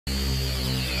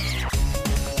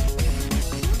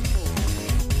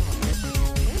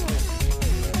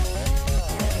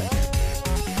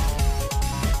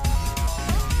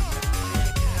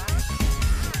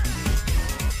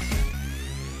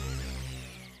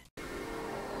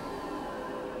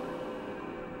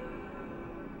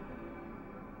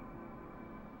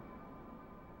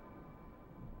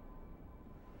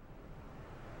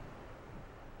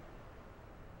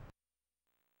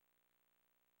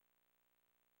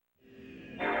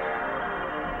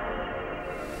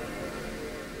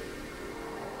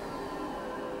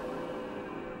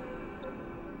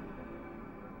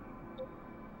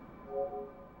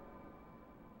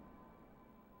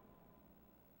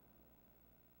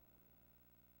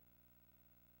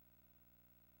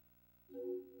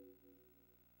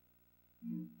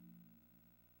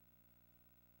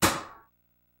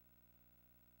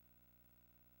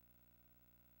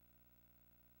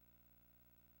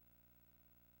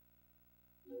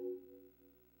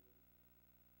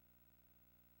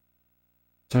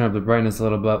Turn up the brightness a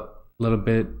little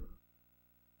bit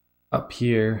up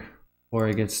here before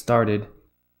I get started.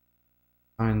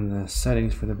 Find the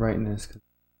settings for the brightness, because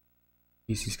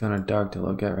PC's kind of dark to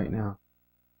look at right now.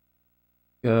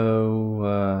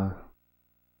 Go,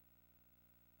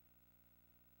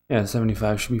 yeah,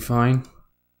 75 should be fine.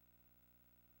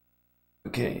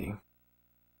 Okay,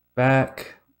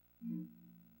 back,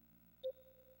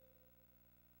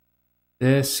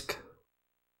 disk.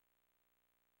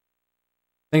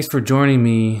 Thanks for joining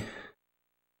me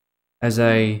as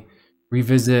I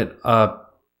revisit a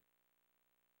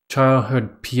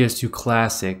childhood PS2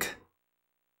 classic,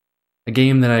 a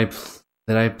game that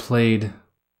I played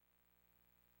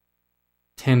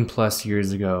 10 plus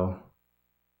years ago.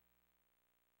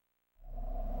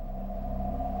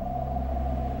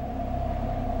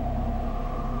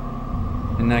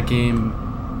 And that game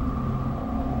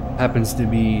happens to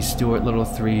be Stuart Little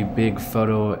 3 Big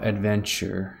Photo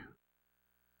Adventure.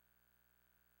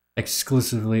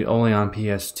 Exclusively only on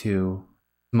PS2, to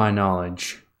my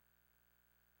knowledge.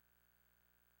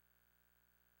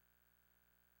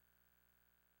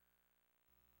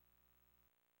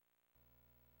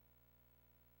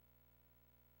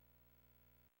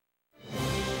 I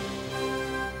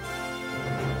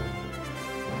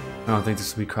don't think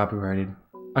this will be copyrighted.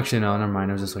 Actually, no, never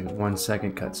mind. It was just like a 1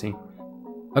 second cutscene.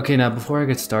 Okay, now before I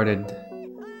get started,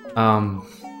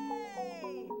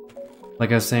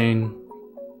 like I was saying,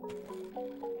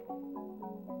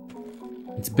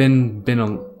 it's been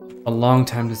a long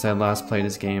time since I last played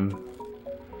this game.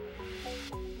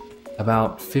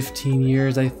 About 15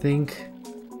 years, I think.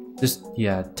 Just,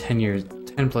 yeah,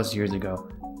 10 plus years ago.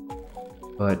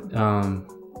 But, yeah, I'm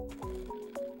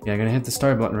gonna hit the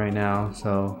start button right now,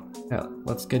 so, yeah,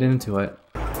 let's get into it.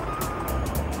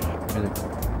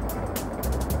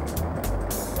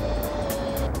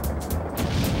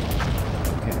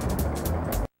 Okay.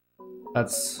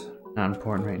 That's not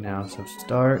important right now, so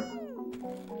start.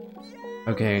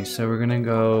 Okay, so we're gonna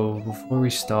go, before we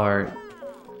start,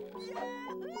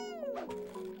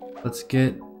 let's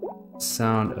get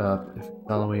sound up, if it's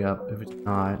all the way up. If it's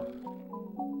not,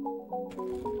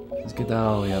 let's get that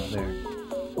all the way up there.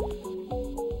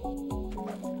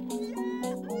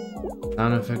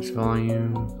 Sound effects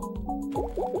volume.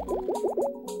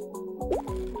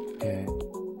 Okay.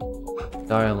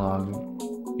 Dialogue,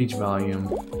 speech volume.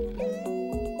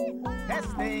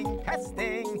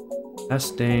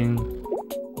 Testing.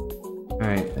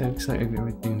 Alright, it looks like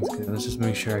everything's good. Let's just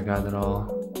make sure I got it all.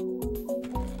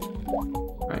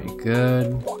 Alright,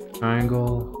 good.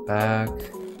 Triangle, back.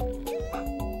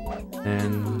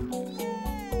 And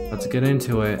let's get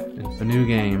into it. It's a new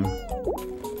game.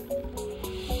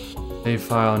 Save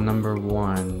file number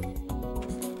 1.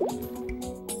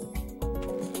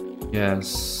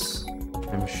 Yes.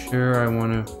 I'm sure I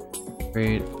want to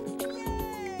create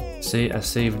a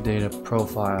save data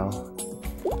profile.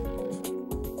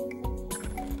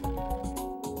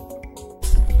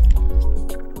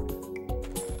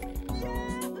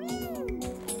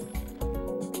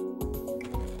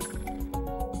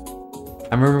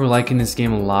 I remember liking this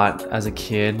game a lot as a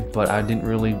kid, but I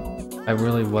really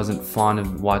wasn't fond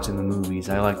of watching the movies.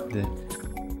 I liked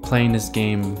playing this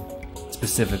game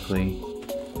specifically,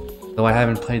 though I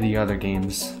haven't played the other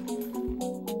games.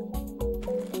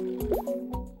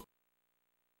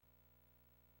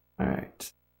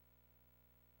 Alright.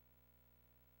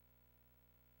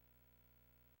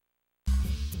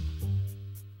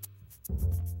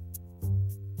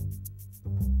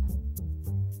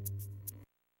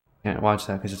 Can't watch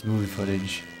that because it's movie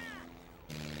footage.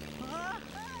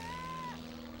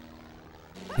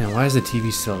 Yeah, why is the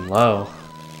TV so low?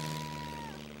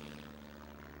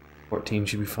 14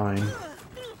 should be fine.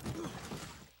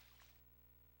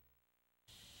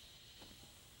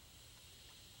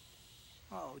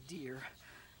 Oh dear,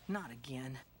 not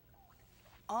again.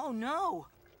 Oh no!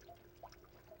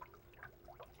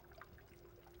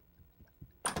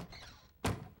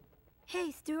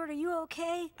 Hey, Stuart, are you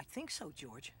okay? I think so,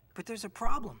 George. But there's a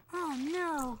problem. Oh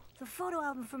no! The photo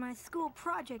album for my school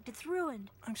project, it's ruined.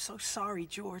 I'm so sorry,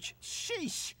 George.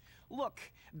 Sheesh! Look,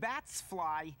 bats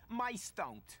fly, mice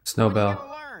don't. Snowbell. What are you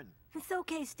gonna learn? It's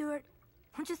okay, Stuart.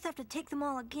 I'll just have to take them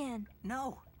all again.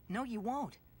 No, you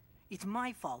won't. It's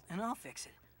my fault, and I'll fix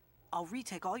it. I'll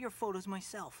retake all your photos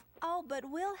myself. Oh, but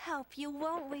we'll help you,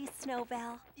 won't we,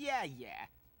 Snowbell? Yeah.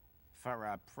 For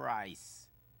a price.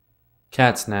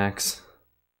 Cat snacks.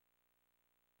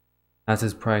 That's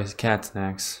his price, cat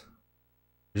snacks.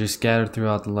 They're just scattered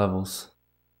throughout the levels.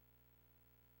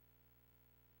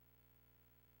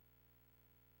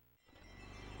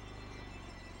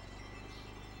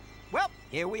 Well,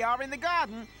 Here we are in the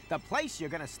garden, the place you're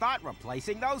gonna start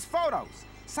replacing those photos.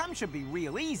 Some should be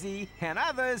real easy, and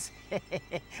others,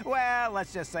 well,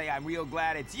 let's just say I'm real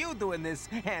glad it's you doing this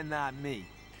and not me.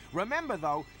 Remember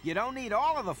though, you don't need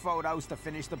all of the photos to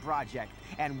finish the project.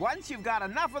 And once you've got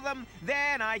enough of them,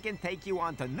 then I can take you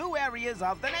on to new areas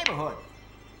of the neighborhood.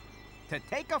 To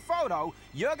take a photo,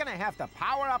 you're gonna have to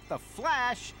power up the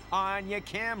flash on your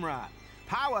camera.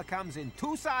 Power comes in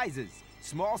 2 sizes,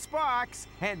 small sparks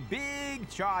and big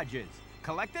charges.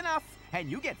 Collect enough and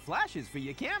you get flashes for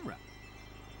your camera.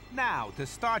 Now, to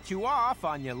start you off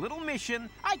on your little mission,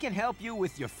 I can help you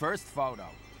with your first photo.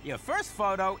 Your first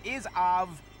photo is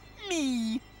of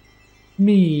me.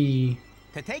 Me.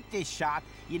 To take this shot,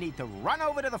 you need to run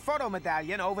over to the photo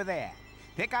medallion over there.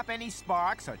 Pick up any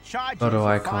sparks or charges Photo you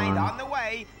icon. find on the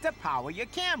way to power your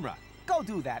camera. Go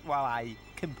do that while I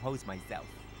compose myself.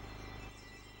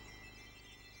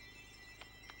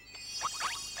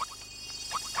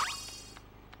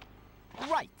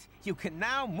 Right. You can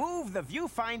now move the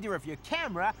viewfinder of your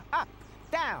camera up,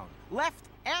 down, left,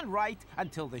 and right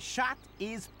until the shot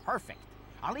is perfect.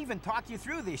 I'll even talk you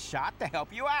through this shot to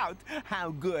help you out. How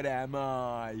good am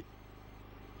I?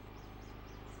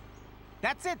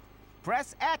 That's it.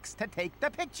 Press X to take the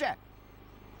picture.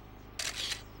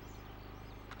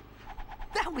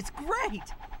 That was great!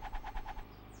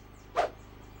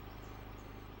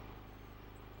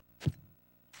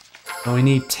 Oh, we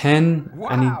need 10.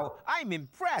 I need Wow, I'm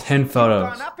impressed. 10 photos.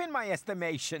 You've gone up in my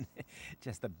estimation.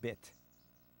 Just a bit.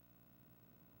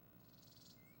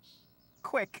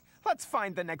 Quick, let's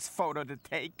find the next photo to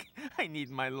take. I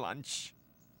need my lunch.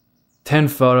 10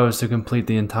 photos to complete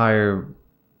the entire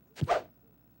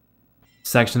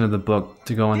section of the book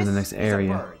to go into the next This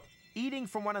area. is a bird eating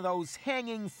from one of those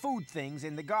hanging food things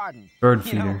in the garden. Bird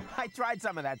You know, feeder. I tried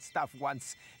some of that stuff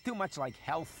once. Too much like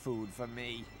health food for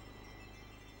me.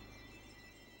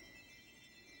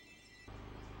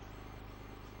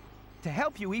 To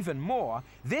help you even more,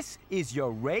 this is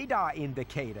your radar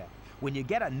indicator. When you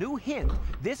get a new hint,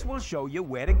 this will show you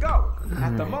where to go.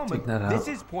 At the moment, that this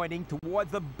out. is pointing toward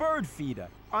the bird feeder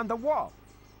on the wall.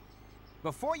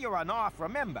 Before you run off,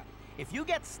 remember, if you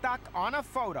get stuck on a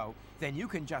photo, then you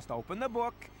can just open the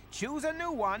book, choose a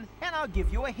new one, and I'll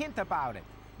give you a hint about it.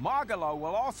 Margalo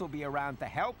will also be around to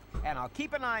help, and I'll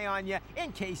keep an eye on you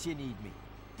in case you need me.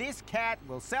 This cat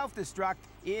will self-destruct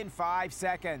in 5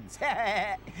 seconds.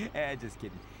 Just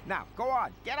kidding. Now, go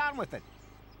on. Get on with it.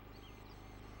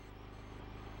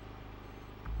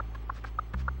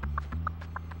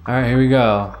 Alright, here we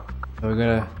go. So we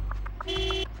gotta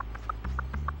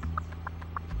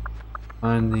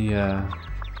find the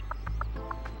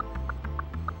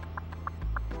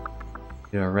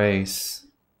erase.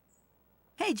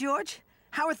 Hey, George.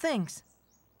 How are things?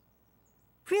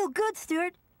 Real good,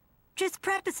 Stuart. Just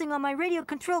practicing on my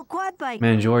radio-controlled quad bike.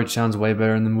 Man, George sounds way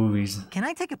better in the movies. Can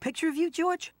I take a picture of you,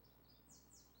 George?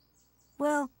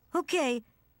 Well, okay.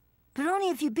 But only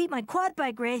if you beat my quad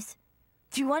bike race.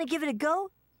 Do you want to give it a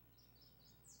go?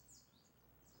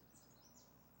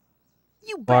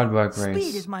 You Quad bet. bike race.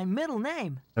 Speed is my middle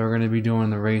name. So we're gonna be doing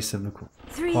the race of the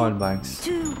 3, quad bikes.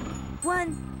 2,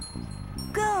 1,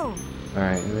 go!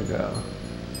 Alright, here we go.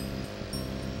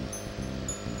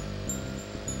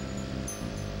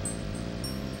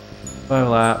 Five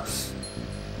laps.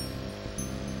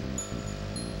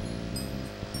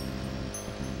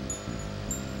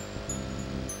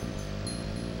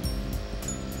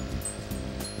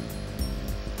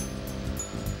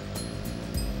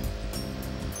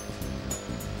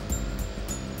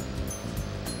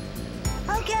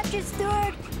 I'll catch you,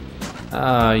 Stuart!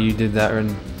 Ah, you did that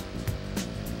one.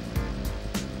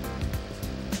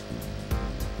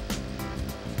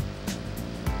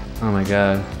 Oh my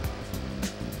god.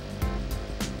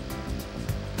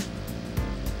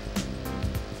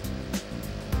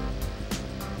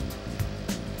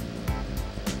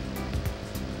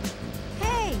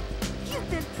 Hey! You've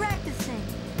been practicing!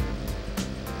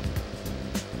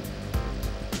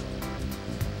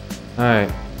 Alright,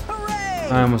 Hooray!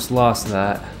 I almost lost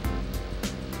that.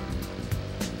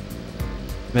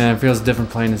 Man, it feels different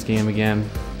playing this game again.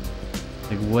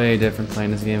 Like, way different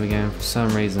playing this game again for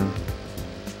some reason.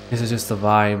 This is just the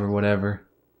vibe or whatever.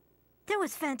 That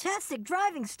was fantastic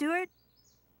driving, Stuart.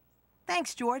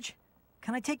 Thanks, George.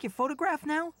 Can I take your photograph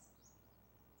now?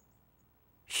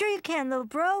 Sure you can, little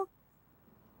bro.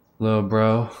 Little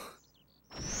bro.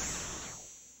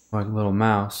 Like a little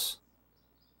mouse.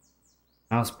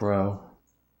 Mouse bro.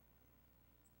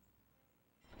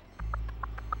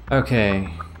 Okay.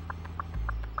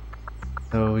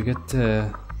 So we get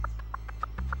to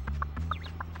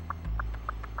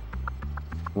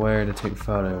where to take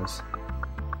photos.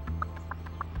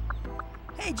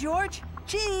 Hey, George.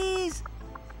 Cheese!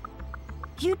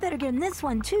 You'd better get him this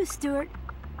one too, Stuart.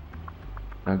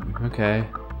 Okay.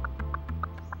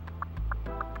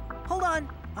 Hold on.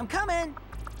 I'm coming.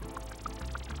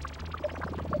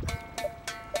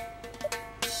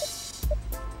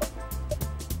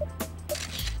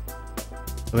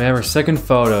 So we have our second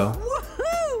photo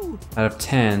Woohoo! out of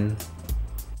 10.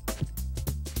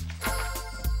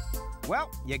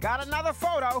 Well, you got another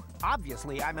photo.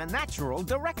 Obviously, I'm a natural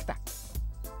director.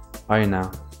 Are you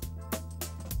now?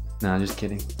 No, just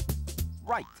kidding.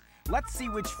 Right. Let's see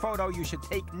which photo you should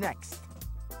take next.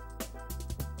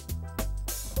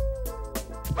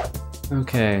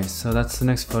 Okay, so that's the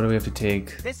next photo we have to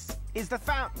take. This is the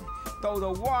fountain, though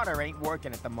the water ain't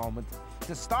working at the moment.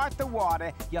 To start the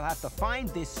water, you'll have to find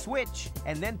this switch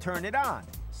and then turn it on.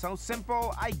 So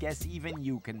simple, I guess even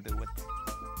you can do it.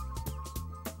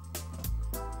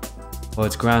 Well,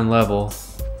 it's ground level.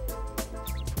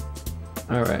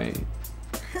 Alright.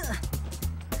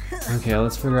 Okay,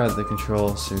 let's figure out the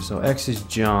controls here. So X is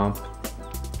jump.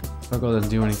 Circle doesn't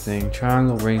do anything.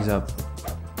 Triangle brings up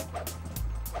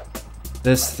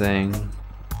this thing.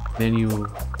 Menu.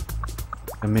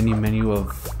 A mini menu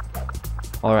of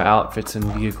all our outfits and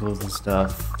vehicles and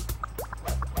stuff.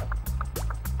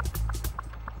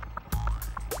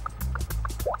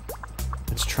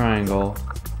 It's triangle.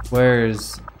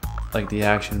 Where's like the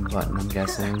action button, I'm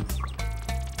guessing.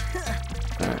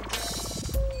 Alright.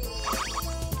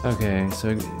 Okay,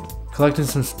 so collecting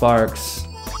some sparks.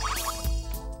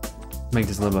 Make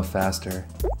this a little bit faster.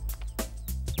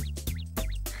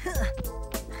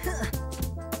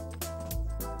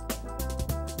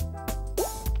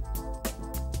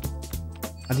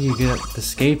 How do you get up the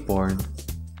skateboard?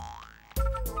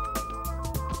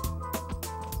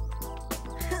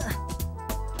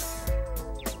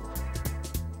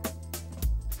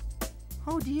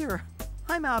 Oh dear.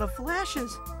 I'm out of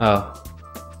flashes. Oh.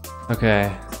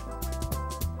 Okay.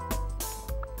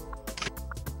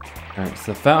 Alright,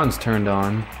 so the fountain's turned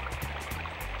on.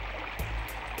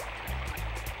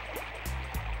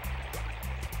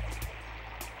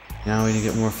 Now we need to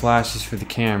get more flashes for the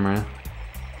camera.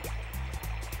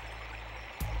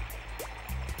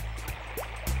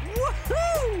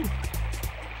 Woohoo!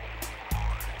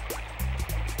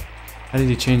 How did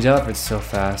you change outfits so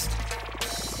fast?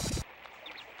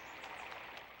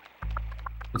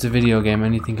 It's a video game,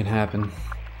 anything can happen.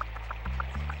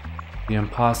 The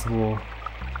impossible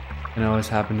can always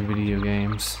happen to video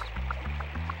games.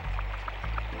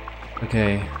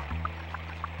 Okay.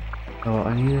 Oh,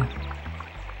 I need a...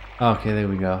 Okay, there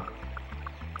we go.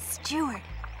 Stuart,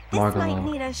 this Margot. might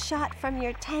need a shot from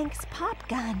your tank's pop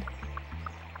gun.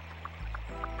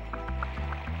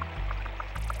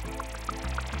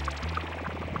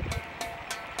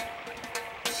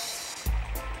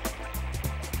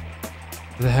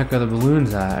 Where the heck are the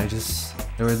balloons at?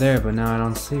 They were there, but now I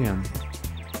don't see them.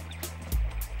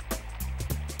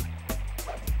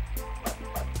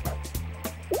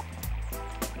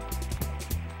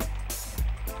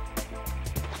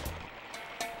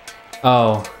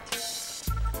 Oh.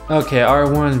 Okay,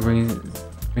 R1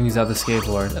 brings out the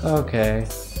skateboard. Okay.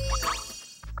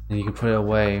 And you can put it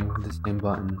away with the same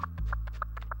button.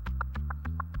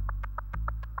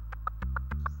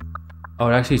 Oh,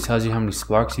 it actually tells you how many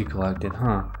sparks you collected,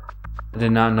 huh? I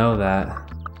did not know that.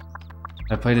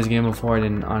 I played this game before,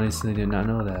 honestly did not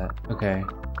know that. Okay.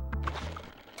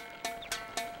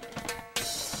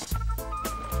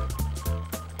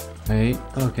 Wait,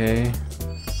 okay.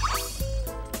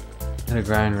 Hit a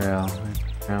grind rail.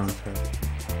 Ground first.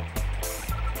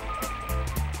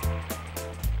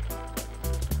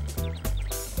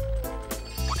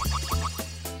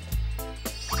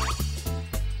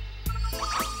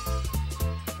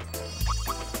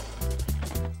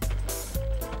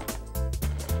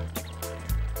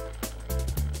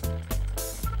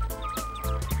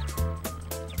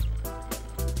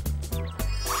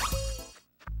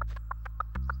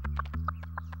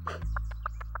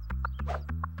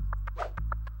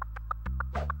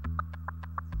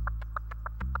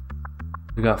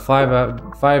 We got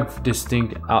five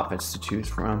distinct outfits to choose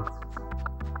from.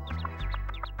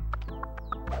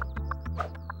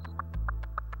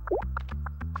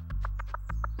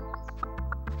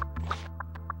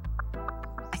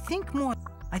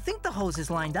 I think the hose is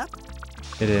lined up.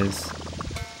 It is.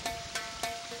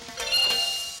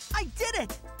 I did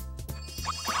it!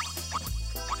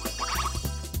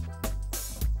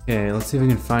 Okay, let's see if we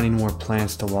can find any more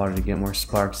plants to water to get more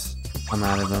sparks come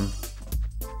out of them.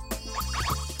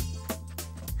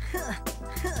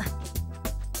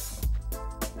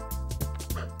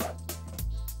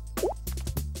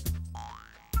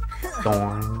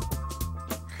 Darn.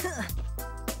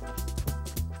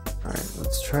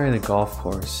 try the golf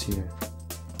course here.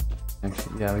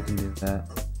 Actually, yeah, we can do that.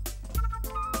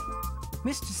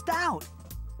 Mr. Stout!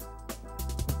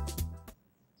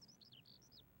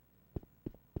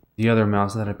 The other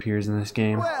mouse that appears in this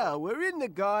game. Well, we're in the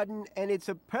garden, and it's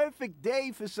a perfect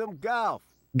day for some golf.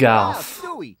 Golf. Now,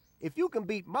 Stewie, if you can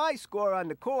beat my score on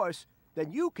the course,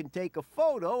 then you can take a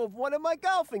photo of one of my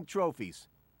golfing trophies.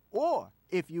 Or,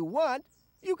 if you want,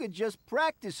 you could just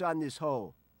practice on this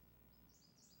hole.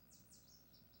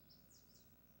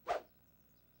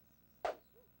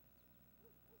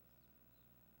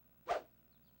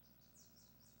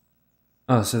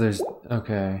 Oh, so there's...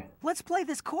 okay. Let's play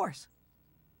this course.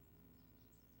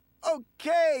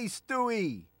 Okay,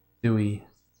 Stewie. Stewie.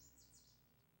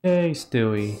 Hey,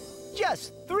 Stewie.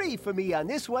 Just 3 for me on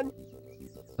this one.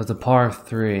 That's a par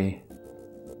 3.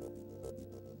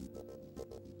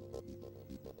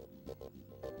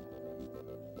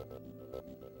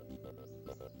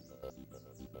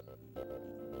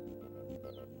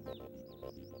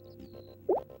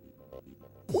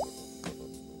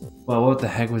 Well, what the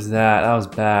heck was that? That was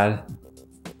bad.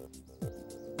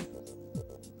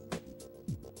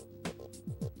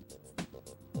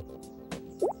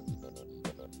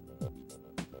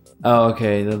 Oh,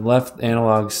 okay. The left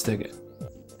analog stick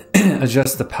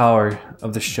adjusts the power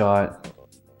of the shot.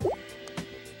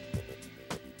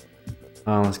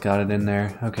 I almost got it in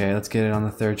there. Okay, let's get it on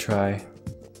the 3rd try.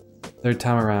 3rd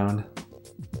time around.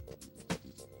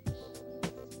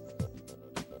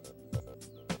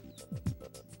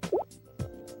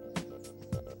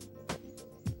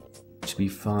 Should be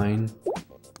fine.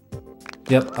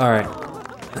 Yep, alright.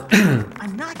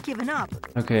 I'm not giving up.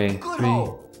 Okay, Good 3.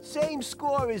 hole. Same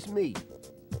score as me.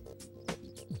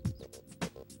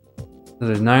 So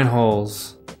there's 9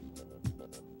 holes.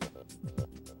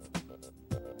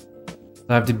 So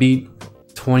I have to beat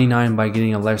 29 by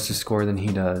getting a lesser score than he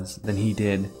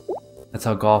did. That's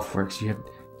how golf works. You have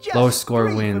Just lowest score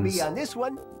 3 for wins. me on this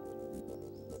one.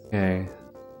 Okay,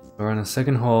 we're on the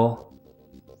 2nd hole.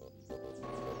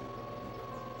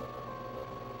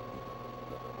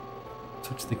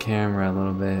 Switch the camera a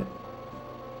little bit.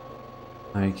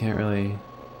 Oh, you can't really.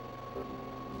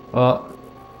 Well,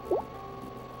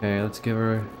 okay, let's give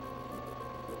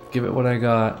it what I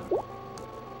got.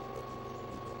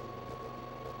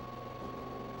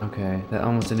 Okay, that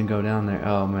almost didn't go down there.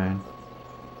 Oh man.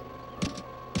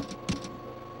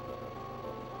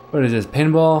 What is this,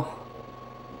 pinball?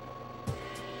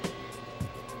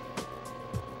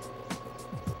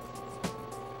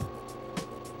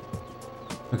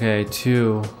 Okay,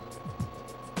 2.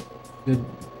 Good,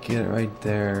 get it right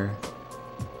there.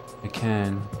 I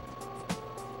can.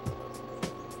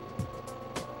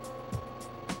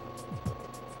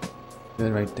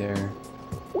 Good right there.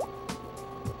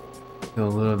 Go a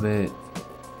little bit.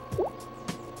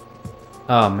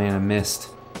 Oh man, I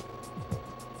missed.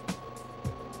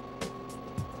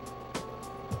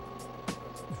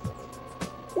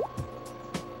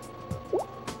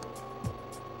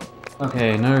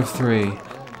 Okay, another 3.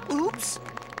 Oops!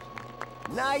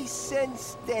 Nice and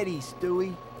steady,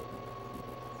 Stewie.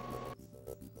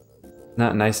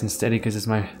 Not nice and steady because it's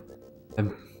my. I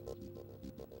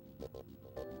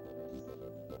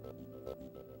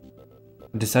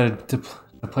decided to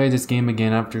play this game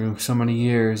again after so many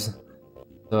years,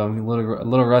 so I'm a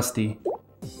little rusty.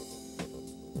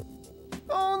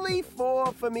 Only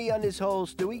 4 for me on this hole,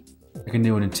 Stewie. I can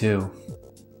do it in 2.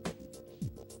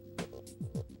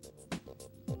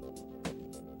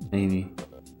 Maybe.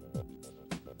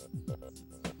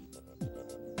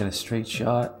 Get a straight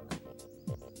shot.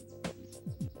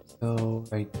 Go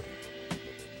right.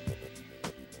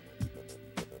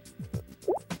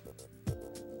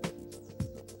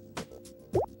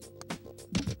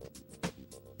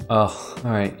 Oh,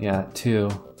 alright, yeah, 2.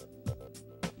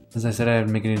 As I said, I'd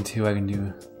make it in 2, I can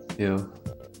do 2.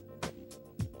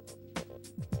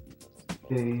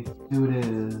 Okay, 2 it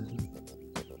is.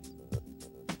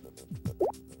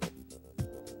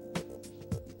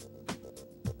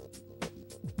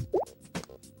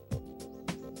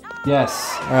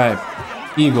 Yes, alright.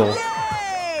 Eagle.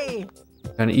 Yay!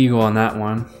 Got an eagle on that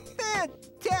one.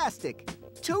 Fantastic!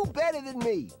 2 better than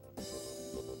me.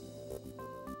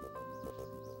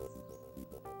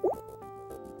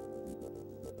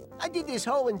 I did this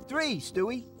hole in 3,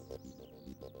 Stewie.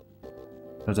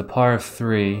 There's a par of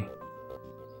 3.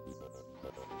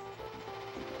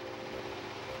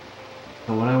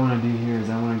 So what I want to do here is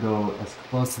I want to go as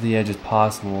close to the edge as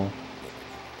possible.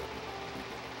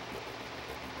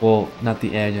 Well, not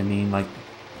the edge, I mean like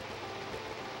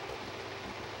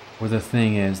where the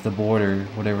thing is, the border,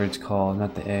 whatever it's called,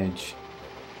 not the edge.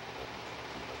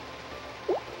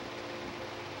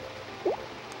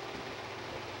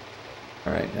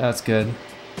 Alright, that's good.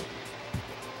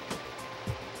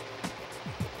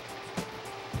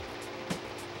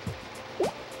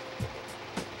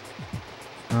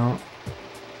 Oh.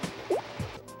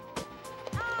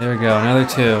 There we go, another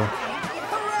 2.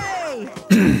 Hooray!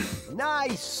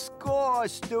 Nice score,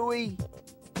 Stewie.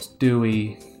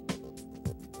 Stewie.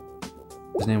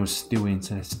 His name was Stewie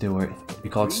instead of Stuart. He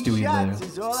called 3 Stewie shots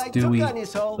is all I took on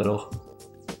this hole. Little.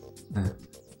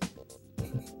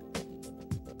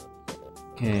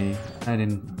 Okay, I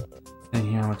didn't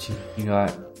hear how much you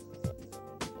got.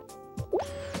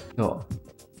 Go.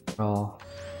 Roll.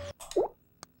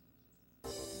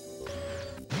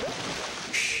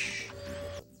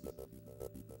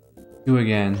 Do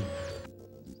again.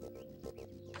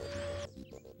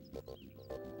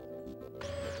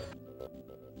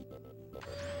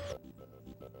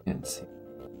 Can't see.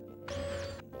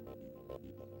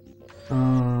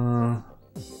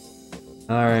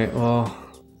 Alright, well.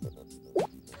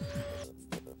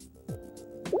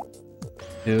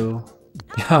 2.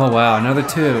 Oh wow, another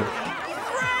 2.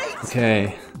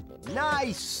 Okay.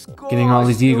 Nice score. Getting all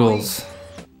these Stewie. eagles.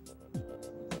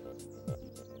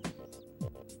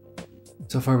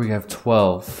 So far we have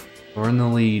 12. We're in the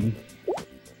lead.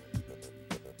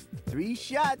 3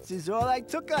 shots is all I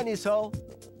took on this hole.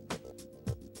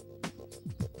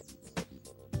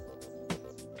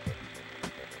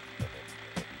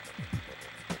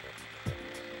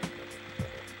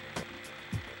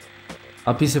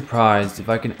 I'll be surprised if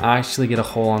I can actually get a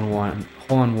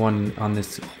hole-in-one on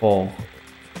this hole.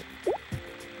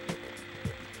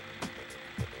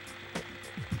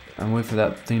 I'm waiting for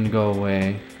that thing to go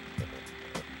away.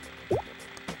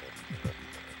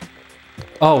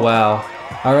 Oh wow.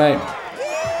 Alright.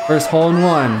 First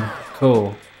hole-in-one.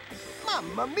 Cool.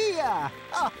 Mamma mia!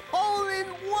 A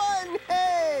hole-in-one!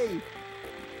 Hey!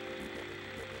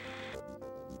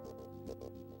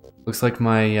 Looks like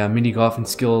my mini golfing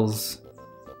skills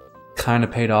kind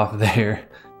of paid off there.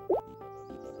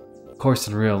 Of course,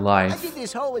 in real I life. did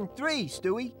this hole in 3,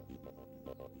 Stewie.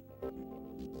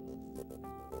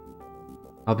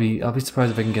 I'll be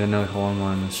surprised if I can get another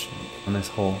hole-in-one on this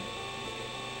hole.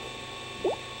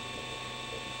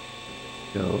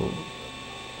 Go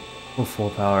full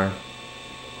power.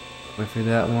 Wait for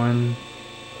that one.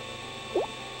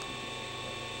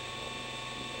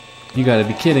 You gotta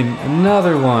be kidding!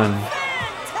 Another one.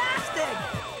 Fantastic!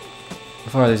 So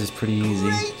far, this is pretty easy.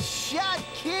 Great shot,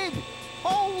 kid!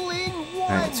 Hole-in-one!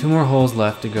 Alright, 2 more holes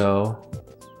left to go.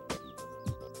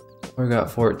 We got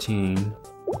 14.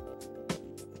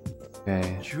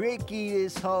 Okay. Tricky,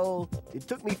 this hole. It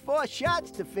took me 4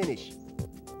 shots to finish.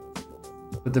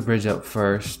 Put the bridge up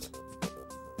first.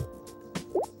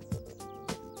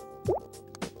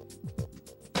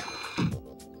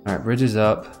 Alright, bridge is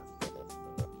up.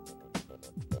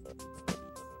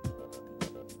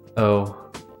 Oh.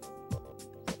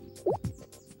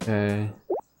 Okay.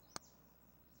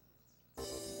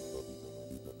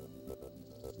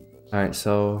 Alright,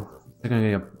 so they're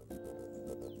gonna get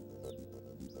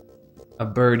a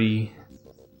birdie.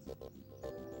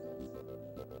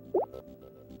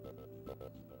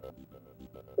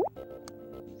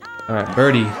 Alright,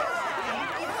 birdie.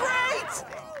 Great!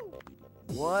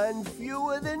 1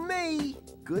 fewer than me.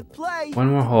 Good play. One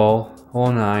more hole.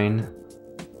 Hole 9.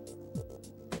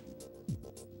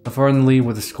 So far in the lead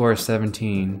with a score of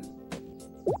 17.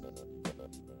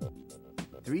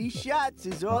 3 shots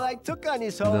is all I took on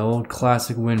this The hole. old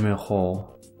classic windmill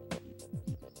hole.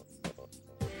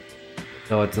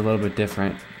 So it's a little bit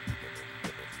different.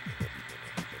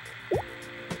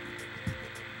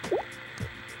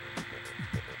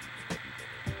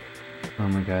 Oh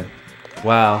my god.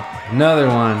 Wow, another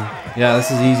one. Yeah,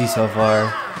 this is easy so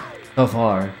far. So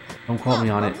far. Don't quote me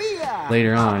on it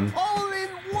later on.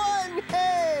 Hole-in-one,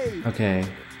 hey! Okay.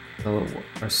 So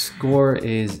our score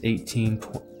is 18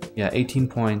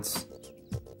 points.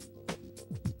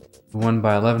 We won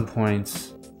by 11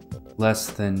 points.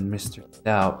 Less than Mr.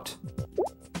 Stout.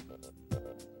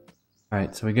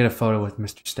 Alright, so we get a photo with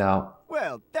Mr. Stout.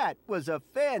 Well, that was a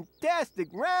fantastic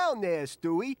round there,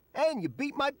 Stewie. And you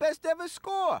beat my best ever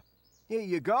score. Here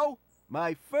you go.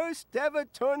 My first ever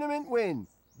tournament win.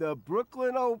 The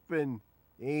Brooklyn Open.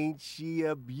 Ain't she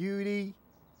a beauty?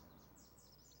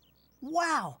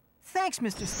 Wow! Thanks,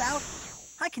 Mr. Stout.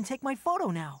 I can take my photo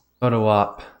now. Photo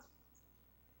op.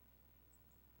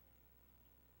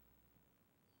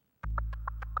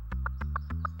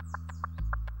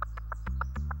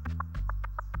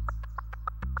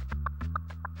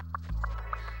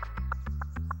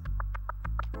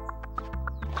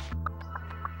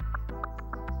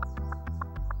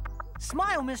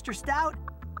 Smile, Mr. Stout.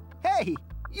 Hey,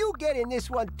 you get in this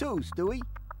one too, Stewie.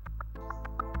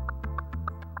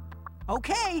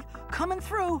 Okay, coming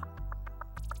through.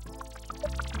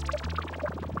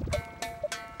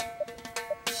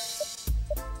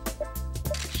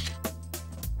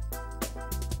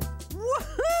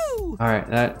 Woohoo! Alright,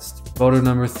 that's photo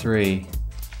number 3.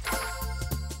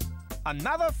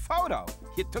 Another photo.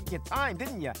 You took your time,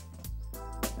 didn't you?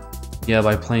 Yeah,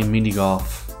 by playing mini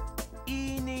golf.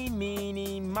 Eeny,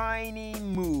 meeny, miny,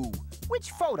 moo.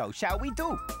 Which photo shall we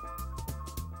do?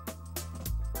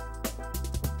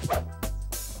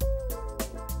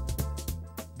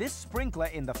 This sprinkler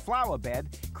in the flower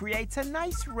bed creates a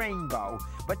nice rainbow,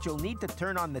 but you'll need to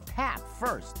turn on the tap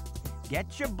first.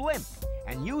 Get your blimp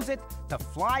and use it to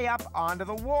fly up onto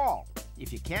the wall.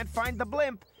 If you can't find the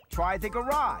blimp, try the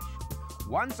garage.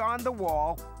 Once on the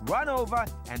wall, run over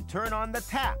and turn on the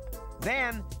tap.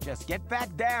 Then, just get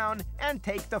back down and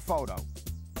take the photo.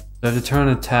 So I have to turn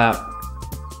on the tap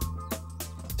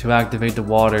to activate the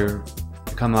water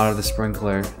to come out of the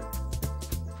sprinkler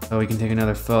so we can take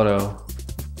another photo.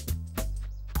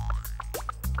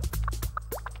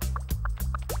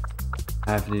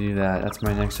 I have to do that. That's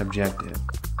my next objective.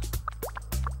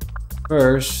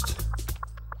 First,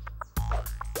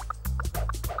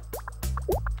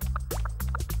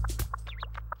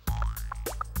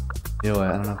 do it.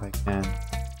 I don't know if I can.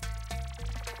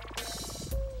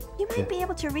 You might be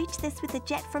able to reach this with a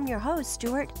jet from your hose,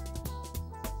 Stuart.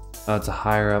 Oh, it's a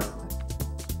higher up.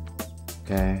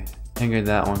 Okay, can't get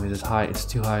that one because it's high. It's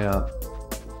too high up.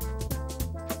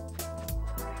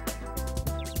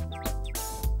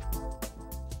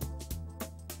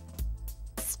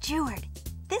 Stuart,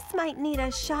 this might need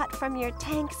a shot from your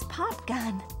tank's pop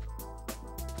gun.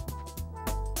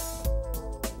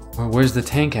 Where's the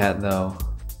tank at, though?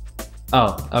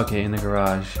 Oh, okay, in the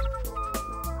garage.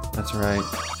 That's right.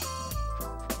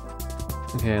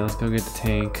 Okay, let's go get the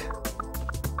tank.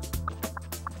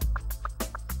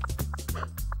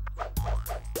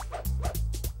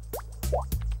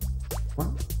 What?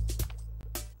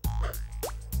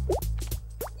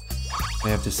 I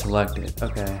have to select it.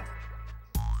 Okay.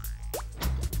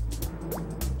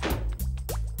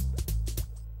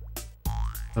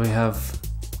 So we have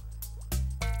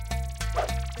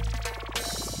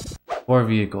 4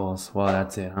 vehicles. Well,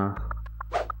 that's it, huh?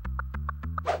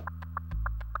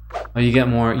 Oh, you get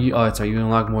more. Oh, it's right. You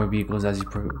unlock more vehicles as you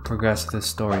progress this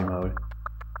story mode.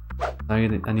 I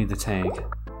need the tank.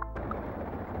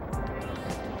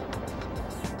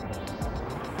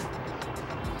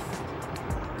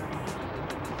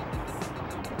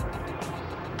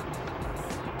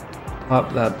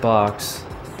 Pop that box.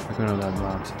 I don't know that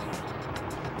box.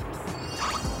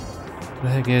 What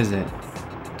the heck is it?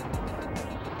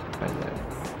 Right there.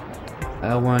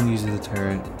 L1 uses the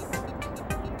turret.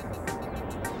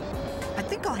 I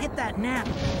think I'll hit that nap.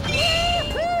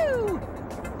 Woohoo!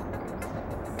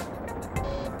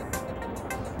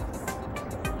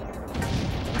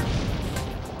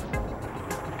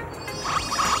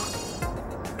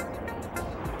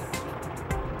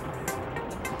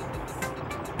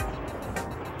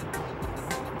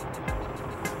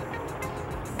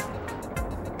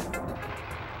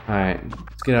 Alright,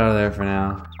 let's get out of there for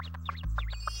now.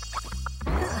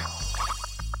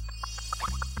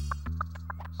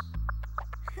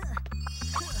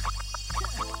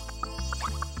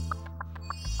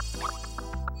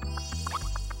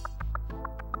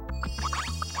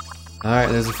 Alright,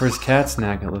 there's the first cat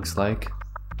snack, it looks like.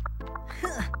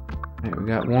 Alright, we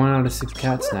got 1 out of 6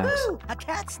 cat snacks. Woohoo! A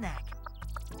cat snack.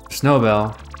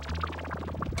 Snowbell.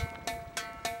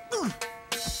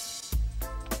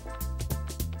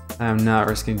 I am not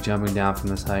risking jumping down from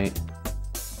this height.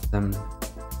 I'm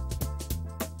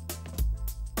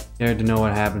scared to know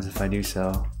what happens if I do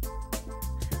so.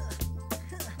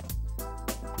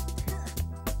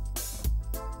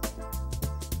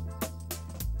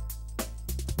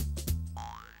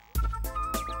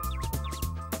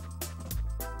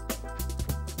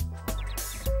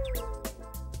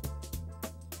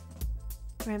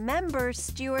 Remember,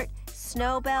 Stuart,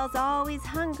 Snowbell's always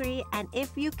hungry, and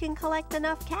if you can collect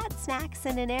enough cat snacks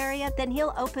in an area, then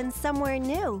he'll open somewhere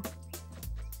new.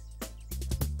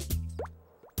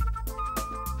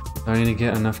 I need to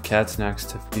get enough cat snacks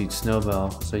to feed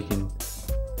Snowbell so you can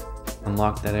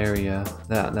unlock that area,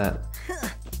 that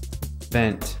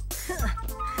vent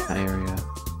area.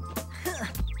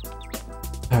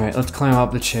 Alright, let's climb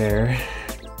up the chair.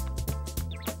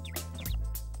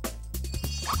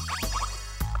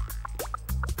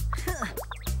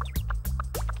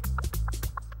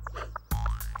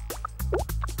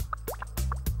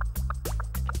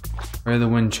 Where are the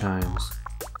wind chimes?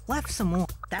 Left some more.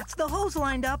 That's the hose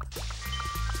lined up.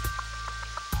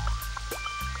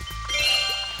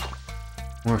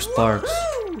 More sparks.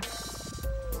 Woohoo!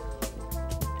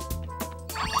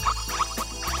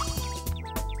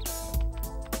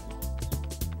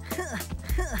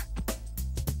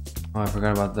 Oh, I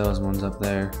forgot about those ones up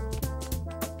there.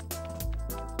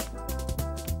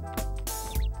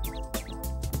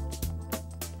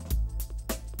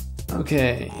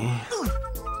 Okay.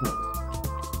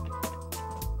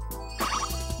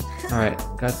 Alright,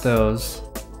 got those.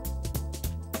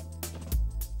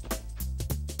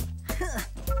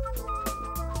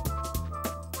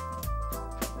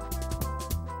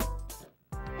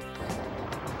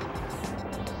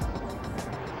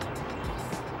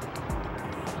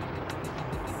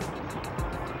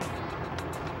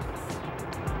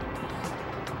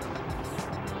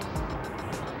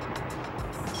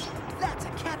 That's a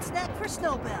cat snack for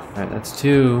Snowbell. Alright, that's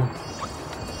 2.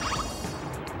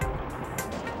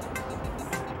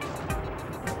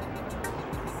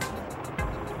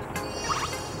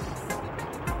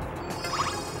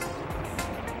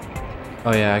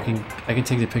 Oh yeah, I can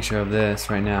take the picture of this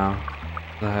right now.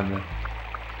 I have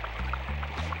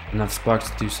enough sparks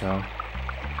to do so.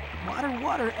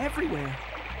 Water everywhere.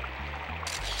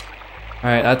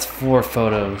 Alright, that's 4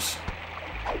 photos.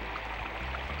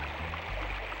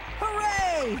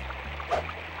 Hooray!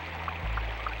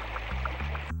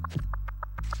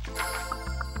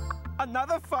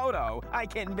 Another photo. I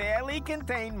can barely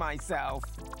contain myself.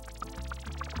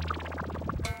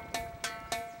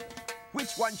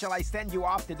 Which one shall I send you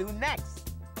off to do next?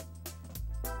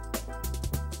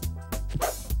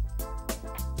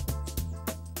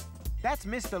 That's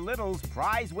Mr. Little's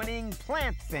prize-winning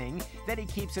plant thing that he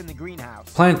keeps in the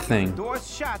greenhouse. Plant thing. If the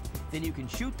door's shut, then you can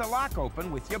shoot the lock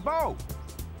open with your bow.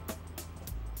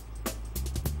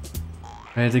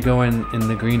 I had to go in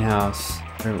the greenhouse,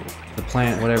 or the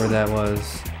plant, whatever that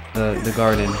was, the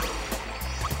garden.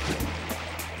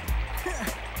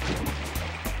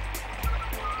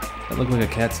 That looked like a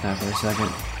cat snap for a second.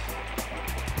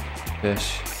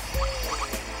 Fish.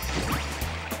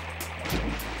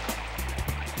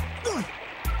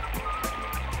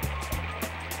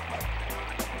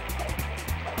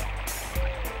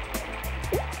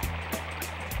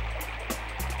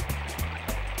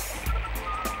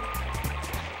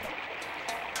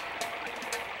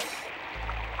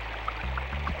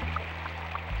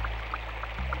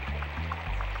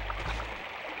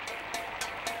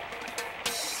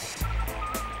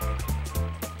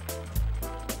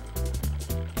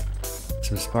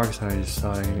 Some sparks that I just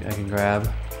saw I can grab.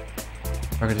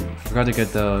 Forgot to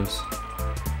get those.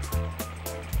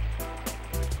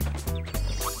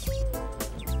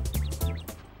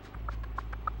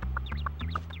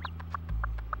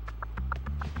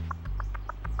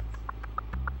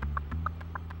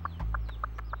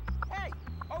 Hey,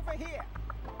 over here.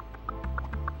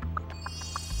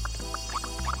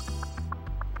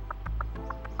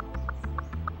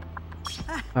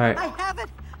 Alright, I have it!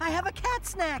 I have a cat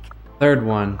snack! third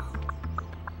one.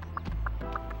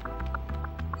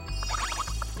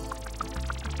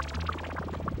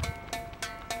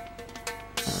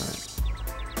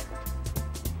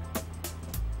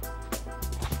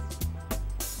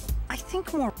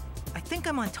 I think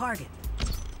I'm on target.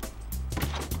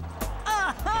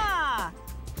 Aha!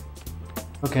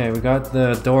 Okay, we got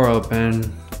the door open.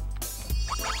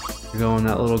 We go in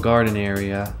that little garden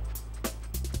area.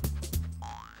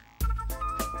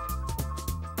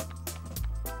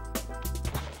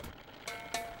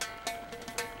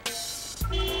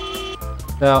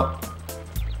 Now,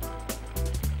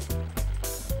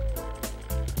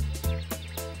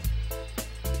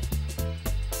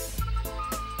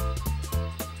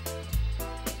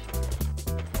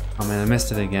 oh man, I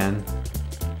missed it again.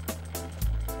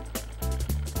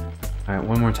 Alright,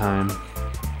 one more time.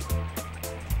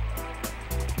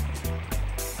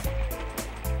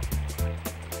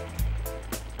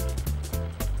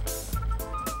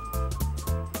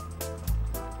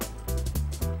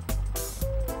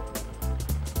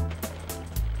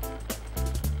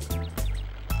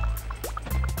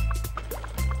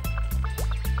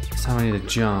 This time I need to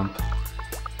jump.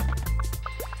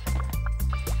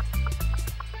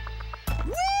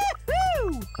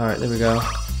 Woohoo! Alright, there we go.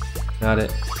 Got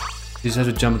it. You just have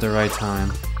to jump at the right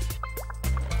time.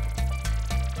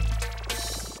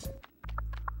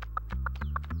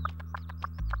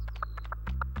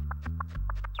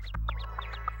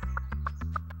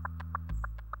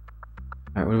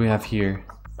 Alright, what do we have here?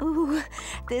 Ooh,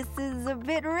 this is a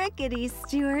bit rickety,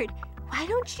 Stuart. Why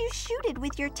don't you shoot it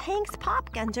with your tank's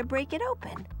pop gun to break it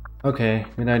open? Okay,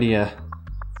 good idea.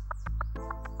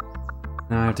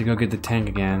 Now I have to go get the tank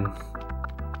again.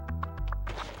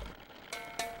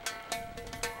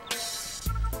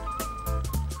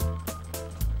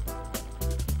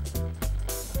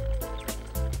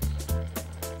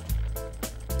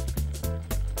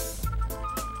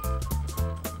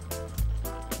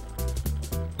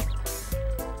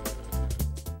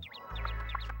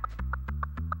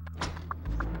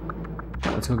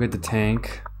 let's go get the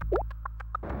tank.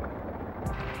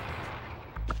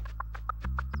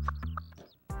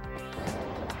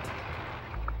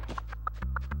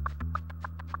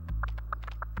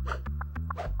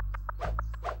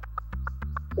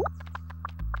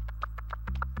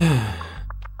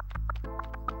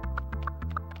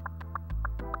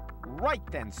 Right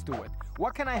then, Stuart.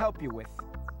 What can I help you with?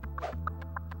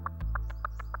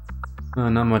 Oh,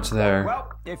 not much there.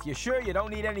 Well, if you're sure you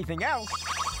don't need anything else.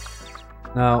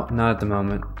 No, not at the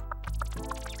moment.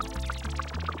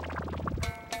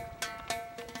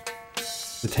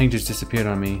 The tank just disappeared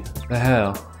on me. The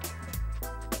hell?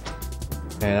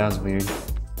 Okay, that was weird.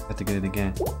 Have to get it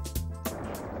again.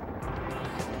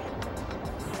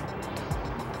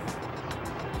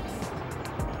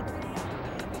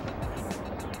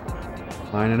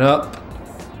 Line it up.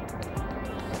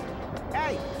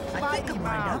 Hey, I think I'm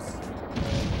lined up.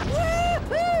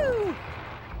 Woohoo!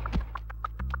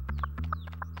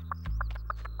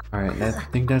 Alright, I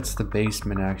think that's the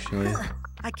basement actually.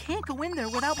 I can't go in there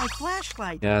without my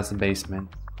flashlight. Yeah, that's the basement.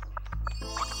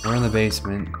 We're in the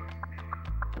basement.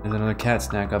 There's another cat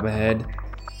snack up ahead.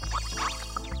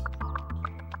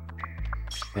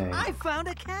 Okay. I found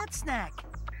a cat snack.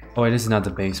 Oh wait, this is not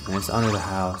the basement. It's under the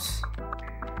house.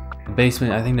 The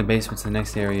basement, I think the basement's the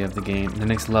next area of the game. The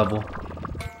next level.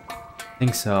 I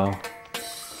think so.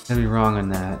 Could be wrong on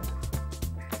that.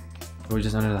 We're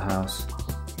just under the house.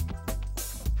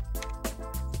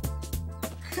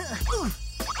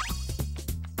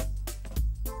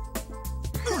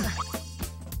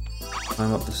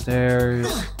 Climb up the stairs.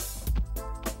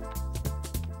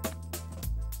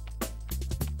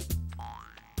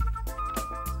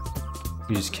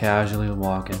 You're just casually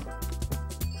walking.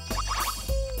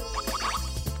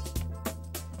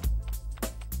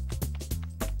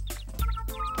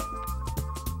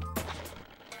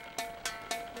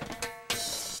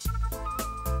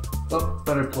 Oh,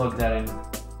 better plug that in.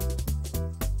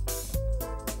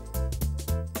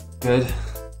 Good.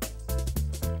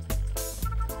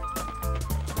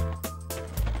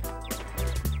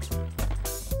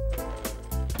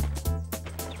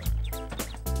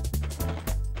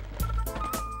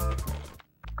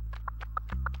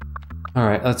 All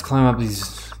right, let's climb up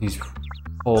these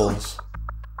poles.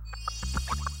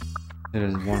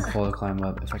 There's one pole to climb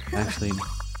up. If I can actually.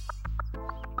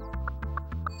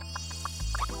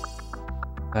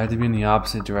 I have to be in the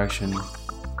opposite direction.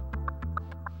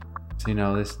 So you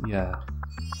know this, yeah.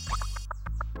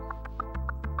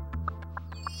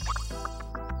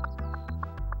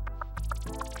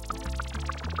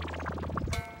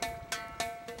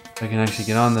 I can actually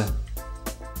get on the.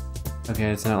 Okay,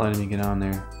 it's not letting me get on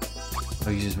there. Oh,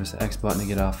 you just press the X button to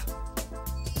get off.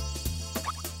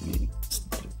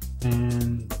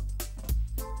 And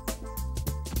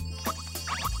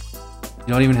you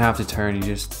don't even have to turn, you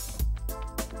just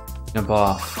jump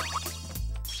off.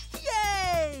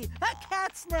 Yay! A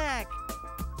cat snack!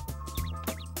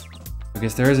 I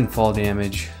guess there isn't fall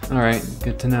damage. Alright,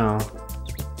 good to know.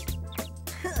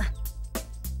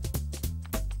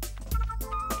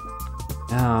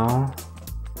 Now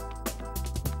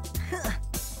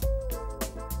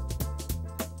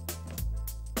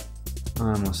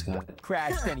I almost got it.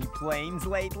 Crashed any planes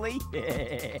lately?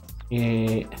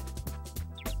 Yeah.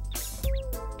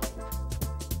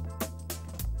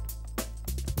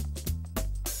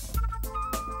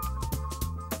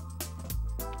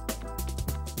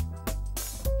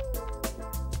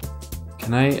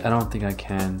 Can I? I don't think I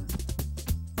can.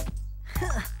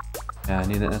 Yeah, I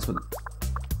need that. That's what.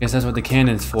 I guess that's what the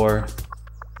cannon's for.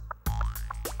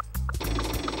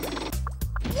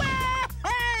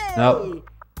 Nope.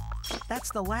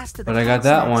 That's the last of the But I got cat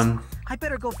that snacks. one. I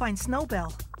better go find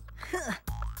Snowbell.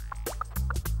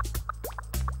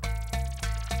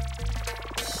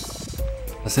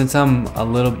 Since I'm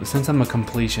a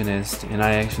completionist and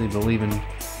I actually believe in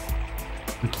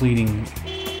completing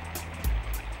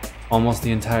almost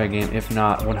the entire game, if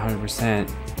not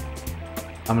 100%,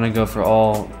 I'm gonna go for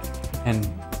all, and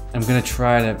I'm gonna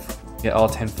try to get all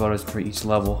 10 photos for each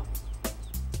level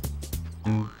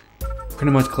and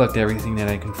pretty much collect everything that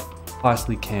I can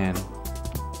possibly can.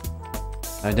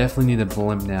 I definitely need a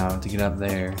blimp now to get up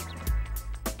there.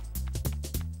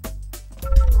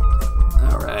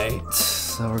 Alright,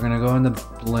 so we're gonna go in the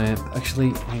blimp.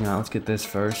 Actually, hang on, let's get this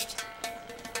first.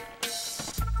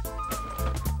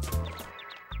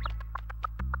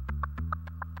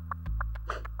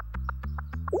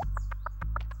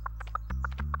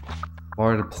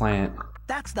 Or the plant.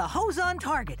 That's the hose on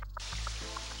target.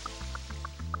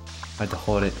 I had to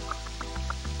hold it.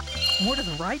 More to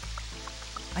the right.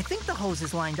 I think the hose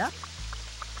is lined up.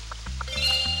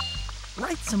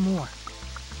 Right some more.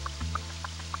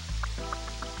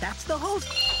 That's the host.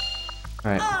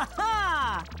 Alright.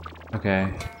 Aha!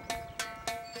 Okay.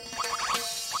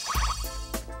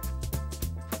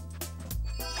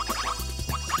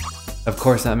 Of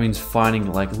course, that means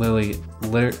finding like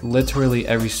literally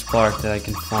every spark that I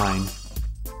can find.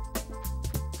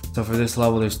 So for this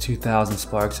level, there's 2,000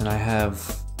 sparks, and I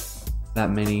have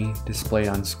that many displayed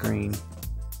on screen.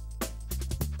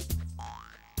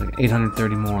 Like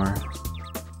 830 more.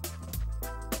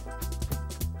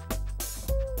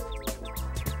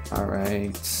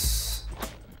 Alright.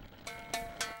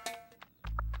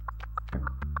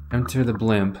 Enter the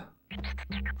blimp.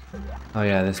 Oh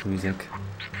yeah, this music.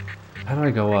 How do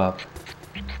I go up?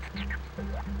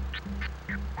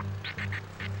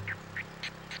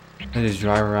 I just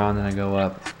drive around and I go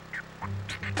up.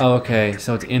 Oh, okay,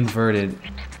 so it's inverted.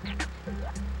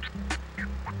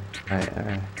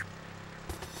 Alright.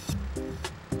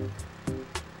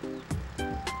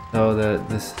 So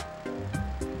this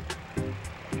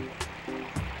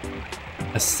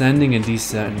ascending and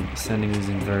descending is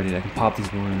inverted. I can pop these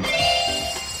balloons.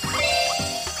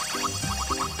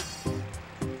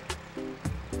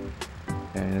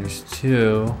 Okay, there's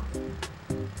 2.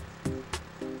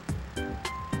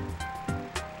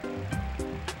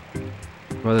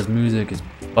 Bro, this music is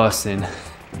bussin'.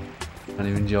 Not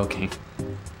even joking.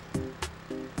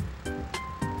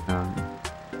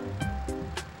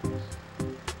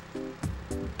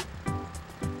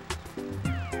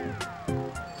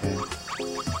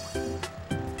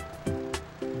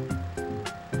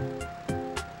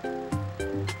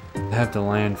 I have to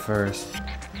land first.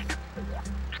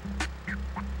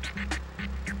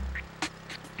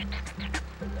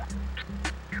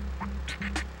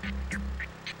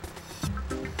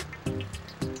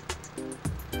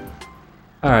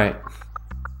 Alright.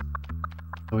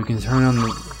 So we can turn on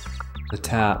the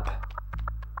tap.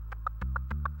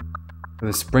 Or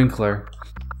the sprinkler.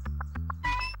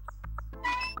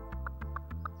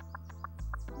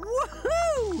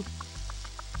 Woohoo!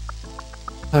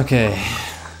 Okay.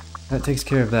 That takes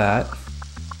care of that.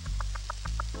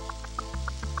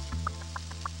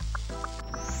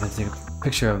 Let's take a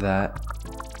picture of that.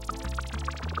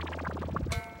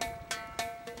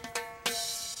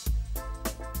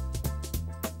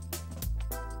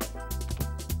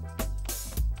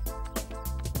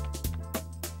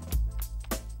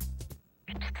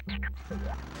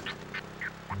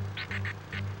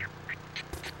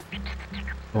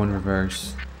 Go in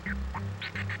reverse.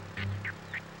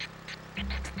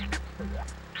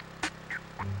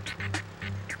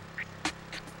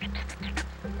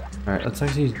 Alright, let's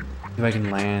actually see if I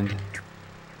can land.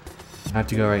 I have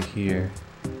to go right here.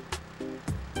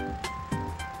 I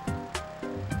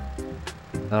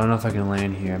don't know if I can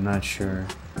land here, I'm not sure.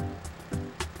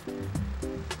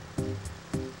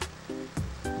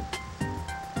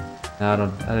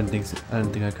 No, I didn't think so. I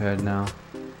didn't think I could, no.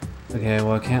 Okay,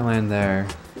 well I can't land there.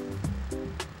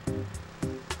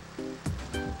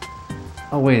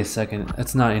 Oh wait a second,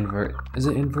 that's not invert. Is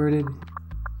it inverted?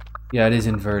 Yeah, it is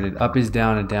inverted. Up is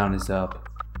down and down is up.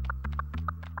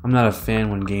 I'm not a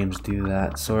fan when games do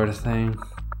that sort of thing.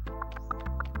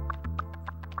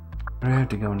 Where do I have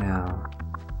to go now?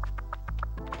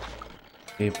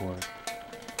 Skateboard.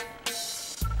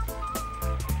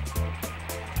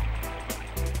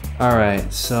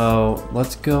 Alright, so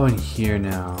let's go in here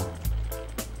now.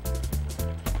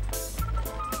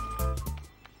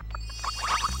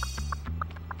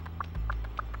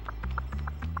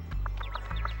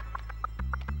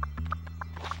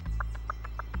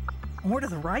 More to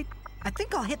the right? I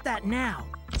think I'll hit that now.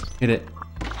 Hit it.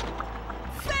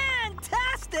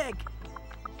 Fantastic!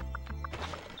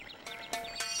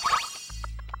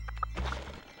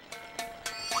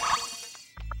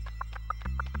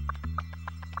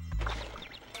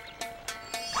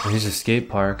 Here's a skate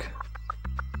park.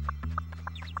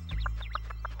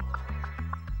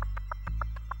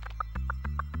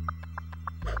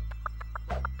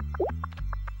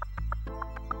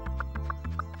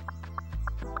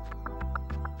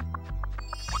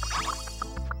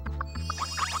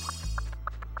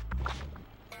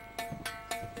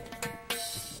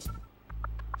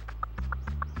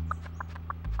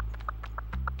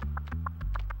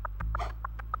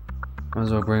 Might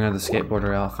as well bring out the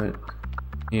skateboarder outfit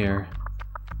here.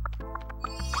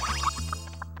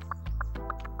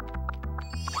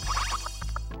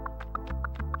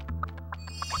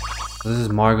 This is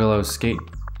Margalo's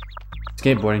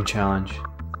skateboarding challenge.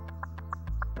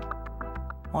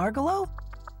 Margalo?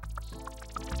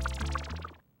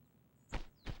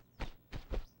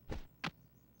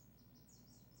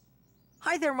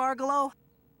 Hi there, Margalo.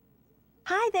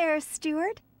 Hi there,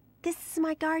 Stuart. This is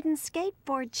my garden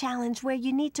skateboard challenge where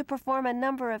you need to perform a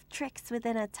number of tricks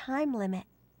within a time limit.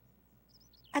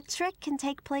 A trick can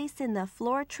take place in the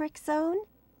floor trick zone,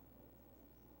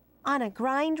 on a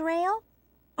grind rail,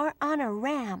 or on a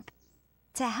ramp.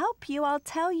 To help you, I'll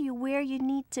tell you where you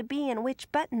need to be and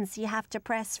which buttons you have to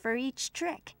press for each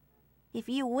trick. If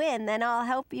you win, then I'll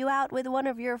help you out with one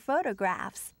of your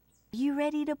photographs. You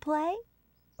ready to play?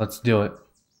 Let's do it.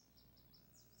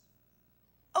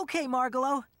 Okay,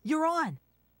 Margalo, you're on.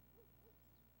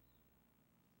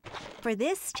 For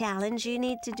this challenge, you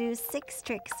need to do 6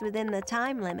 tricks within the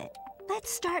time limit. Let's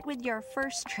start with your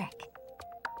first trick.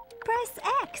 Press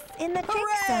X in the trick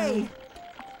zone.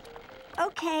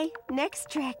 Okay, next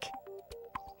trick.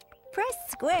 Press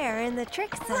square in the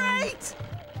trick zone. Great!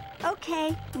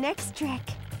 Okay, next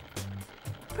trick.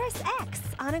 Press X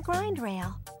on a grind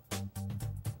rail.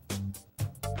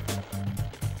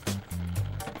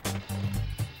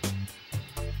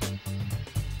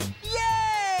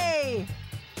 Yay!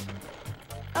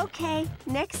 Okay,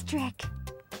 next trick.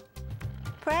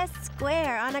 Press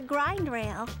square on a grind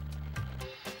rail.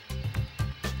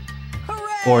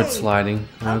 Hooray! Board sliding.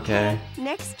 Okay.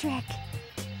 Next trick.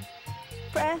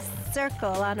 Press circle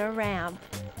on a ramp.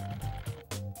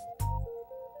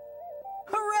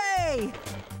 Hooray!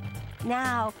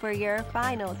 Now for your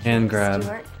final trick, Hand grab.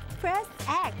 Stuart. Press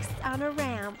X on a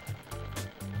ramp.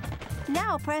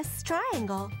 Now press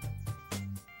triangle.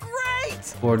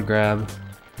 Great! Board grab.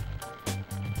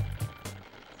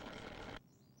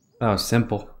 Oh,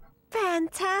 simple.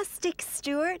 Fantastic,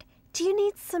 Stuart. Do you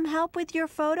need some help with your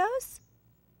photos?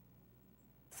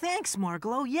 Thanks,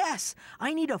 Margalo. Yes,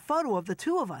 I need a photo of the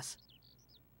two of us.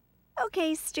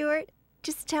 Okay, Stuart.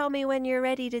 Just tell me when you're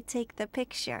ready to take the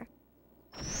picture.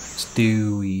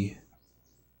 Stewie.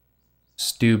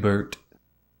 Stubert.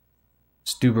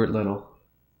 Stubert Little.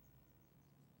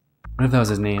 What if that was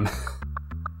his name?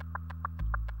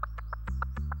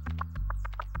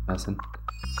 Listen.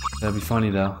 That'd be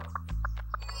funny though.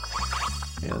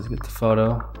 Okay, let's get the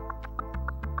photo.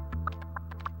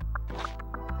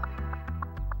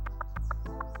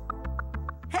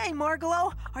 Hey,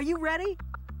 Margalo, are you ready?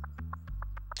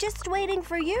 Just waiting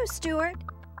for you, Stuart.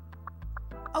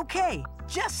 Okay,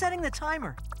 just setting the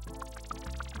timer.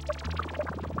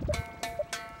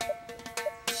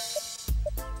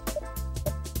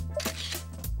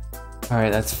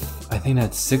 Alright, I think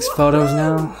that's 6 photos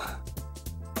now.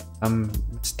 I'm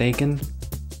mistaken.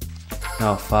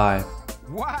 No, 5.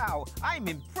 Wow, I'm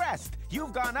impressed.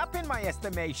 You've gone up in my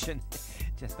estimation.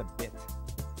 Just a bit.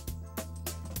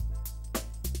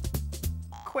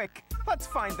 Quick, let's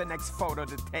find the next photo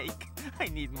to take. I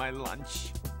need my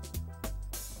lunch.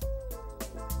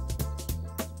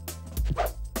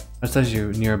 It says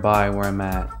you're nearby where I'm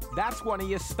at. That's one of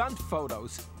your stunt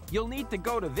photos. You'll need to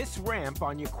go to this ramp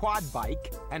on your quad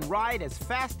bike and ride as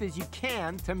fast as you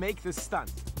can to make the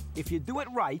stunt. If you do it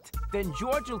right, then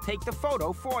George will take the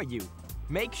photo for you.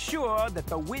 Make sure that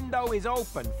the window is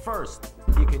open first.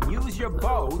 You can use your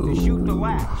bow to shoot the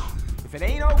latch. If it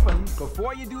ain't open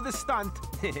before you do the stunt,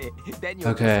 then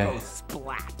you'll just go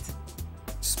splat.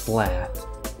 Splat.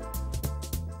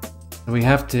 I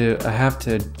have to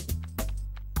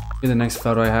do the next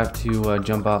photo. I have to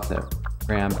jump off the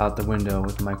ramp out the window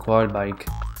with my quad bike.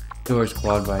 George's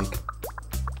quad bike.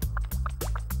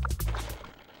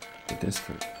 Get this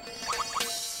for.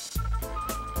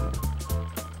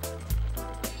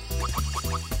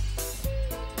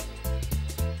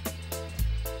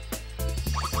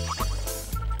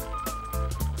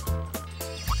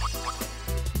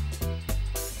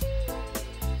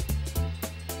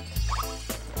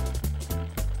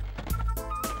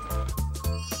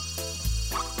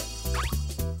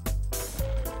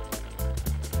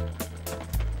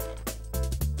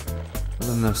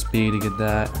 Enough speed to get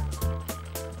that.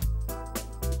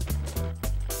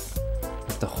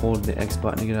 Have to hold the X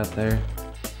button to get up there.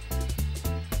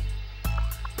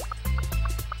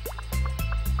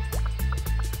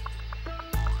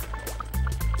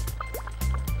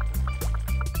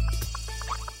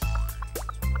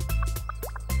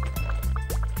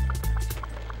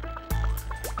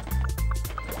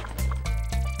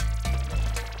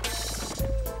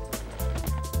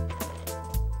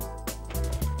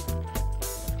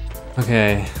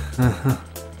 Okay. Trying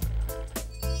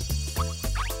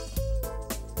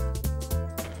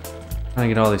to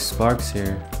get all these sparks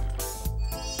here.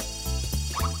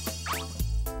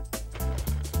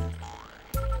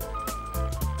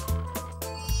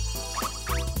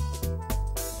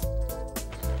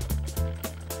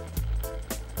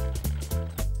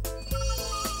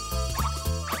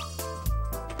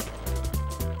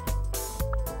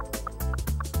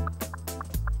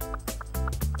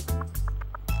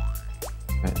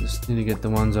 Alright, just need to get the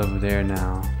ones over there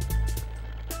now.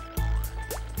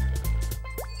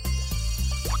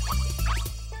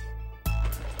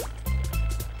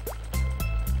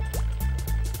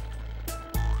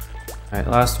 Alright,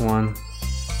 last one.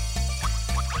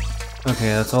 Okay,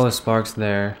 that's all the sparks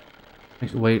there.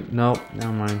 Wait, nope,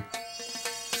 never mind.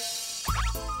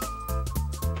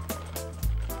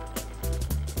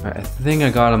 Alright, I think I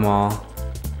got them all.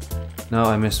 No,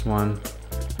 I missed one.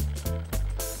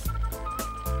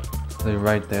 They're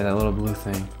right there, that little blue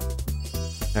thing.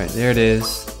 Alright, there it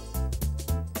is.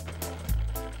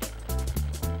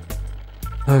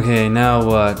 Okay, now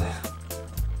what?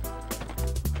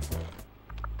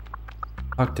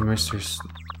 Talk to Mr.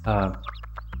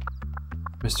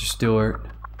 Stuart.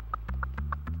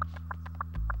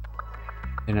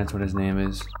 And that's what his name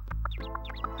is.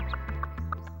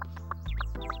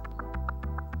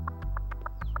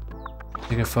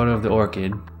 Take a photo of the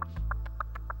orchid.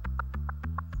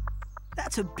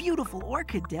 That's a beautiful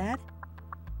orchid, Dad.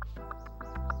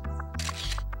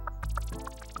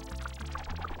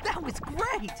 That was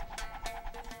great!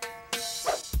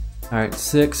 Alright,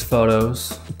 6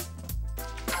 photos.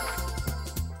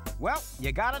 Well,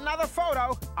 you got another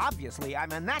photo. Obviously,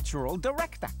 I'm a natural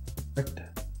director.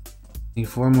 Need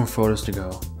 4 more photos to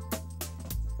go.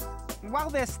 While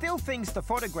there's still things to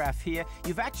photograph here,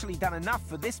 you've actually done enough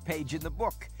for this page in the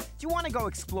book. Do you want to go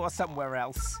explore somewhere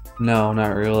else? No,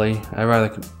 not really. I'd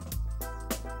rather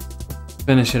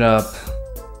finish it up.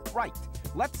 Right.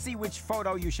 Let's see which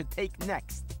photo you should take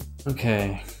next.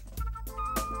 Okay.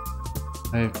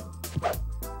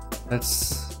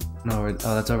 That's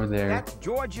over there. That's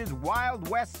George's Wild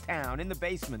West town in the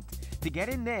basement. To get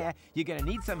in there, you're gonna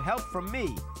need some help from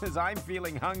me, because I'm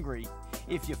feeling hungry.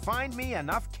 If you find me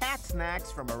enough cat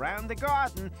snacks from around the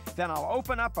garden, then I'll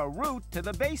open up a route to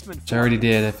the basement. Which I already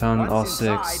did. I found all Once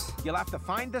inside, 6. You'll have to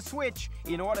find the switch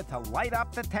in order to light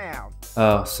up the town.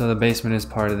 Oh, so the basement is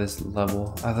part of this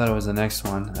level. I thought it was the next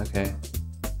one. Okay.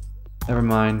 Never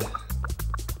mind.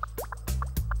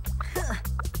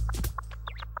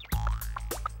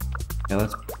 Yeah,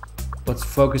 let's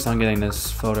focus on getting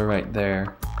this photo right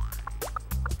there.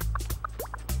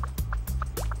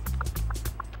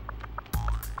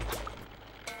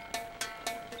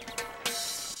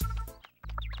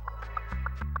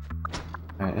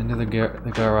 Alright, into the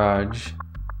garage.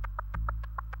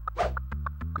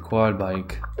 The quad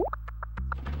bike.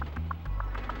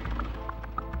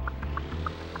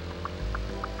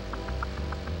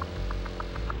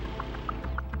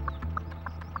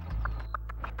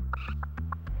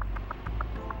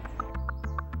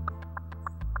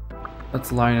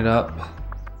 Let's line it up.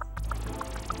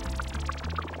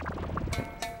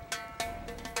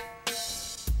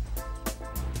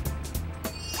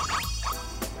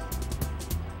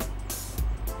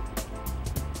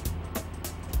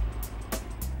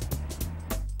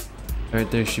 Right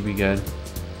there should be good.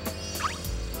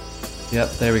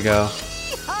 Yep, there we go.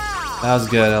 That was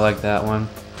good, I like that one.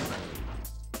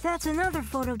 That's another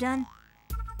photo done.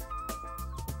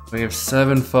 We have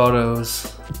 7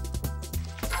 photos.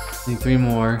 Need 3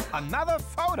 more. Another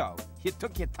photo? You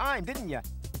took your time, didn't you?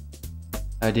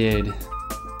 I did.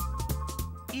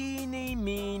 Eeny,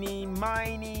 meeny,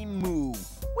 miny, moo.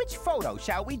 Which photo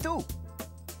shall we do?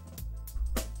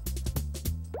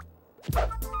 I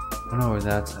don't know where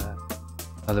that's at.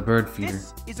 Oh, the bird feeder.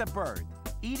 This is a bird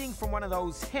eating from one of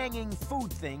those hanging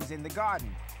food things in the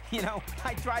garden. You know,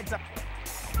 I tried some...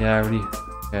 Yeah, I already...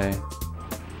 Okay.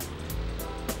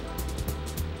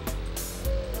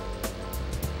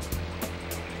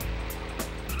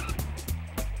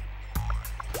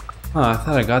 Oh, I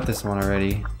thought I got this one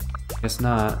already. Guess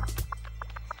not.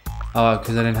 Oh,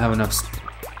 because I didn't have enough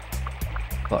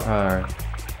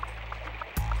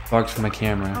sparks for my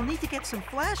camera. I'll need to get some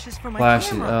flashes for my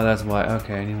Flashes. camera. Oh, that's why.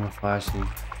 Okay, I need more flashes.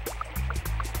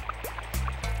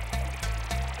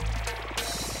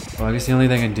 Well, I guess the only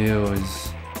thing I can do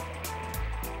is...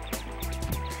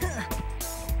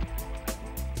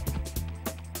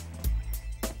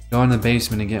 go in the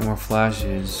basement and get more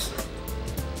flashes.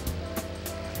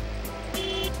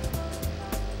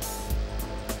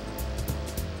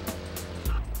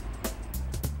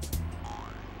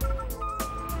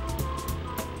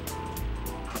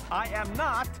 I am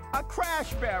not a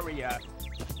crash barrier.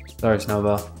 Sorry,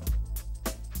 Snowball.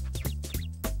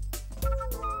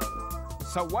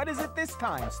 So what is it this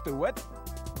time, Stuart?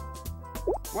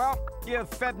 Well, you've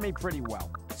fed me pretty well.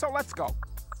 So let's go.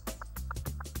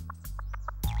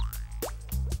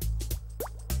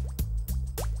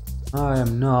 I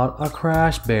am not a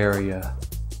crash barrier.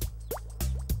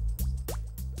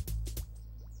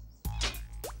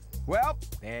 Well,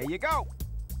 there you go.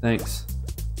 Thanks.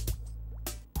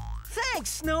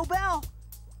 Thanks, Snowbell.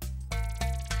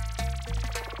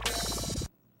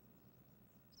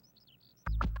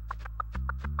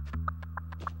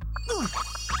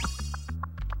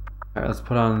 Alright, let's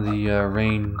put on the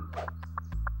rain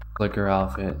flicker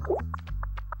outfit.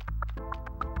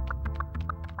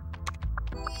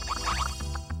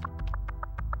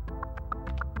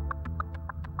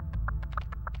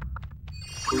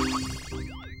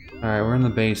 Alright, we're in the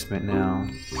basement now.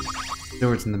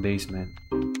 Stuart's in the basement.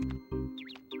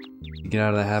 Get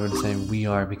out of the habit of saying we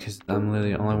are because I'm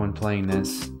literally the only one playing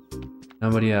this.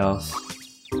 Nobody else.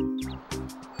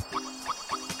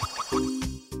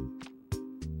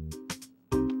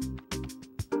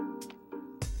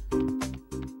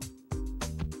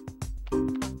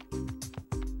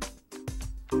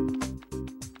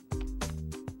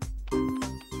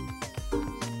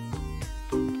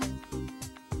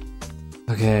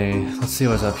 Okay, let's see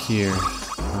what's up here.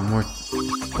 More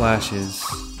flashes.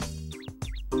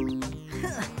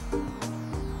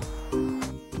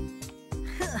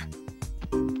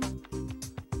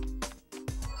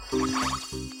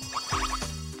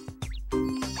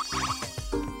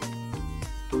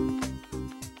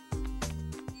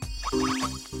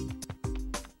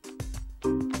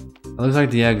 It looks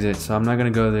like the exit, so I'm not gonna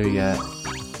go there yet.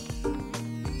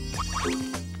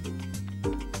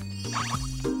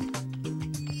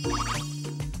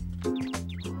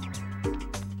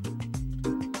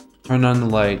 Turn on the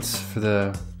lights for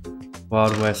the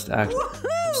Wild West act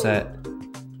set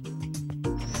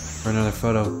for another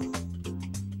photo.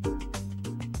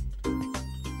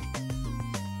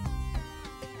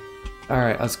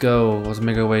 Alright, let's go. Let's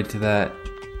make our way to that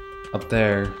up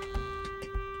there.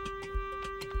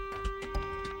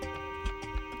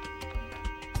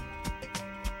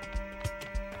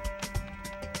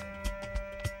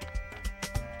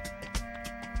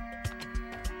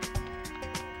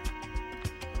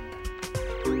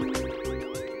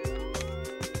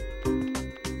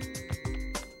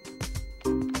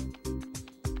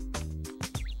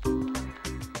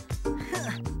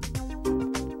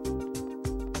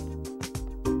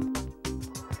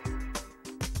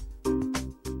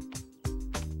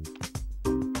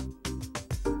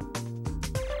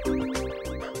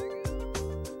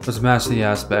 Let's match the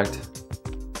aspect.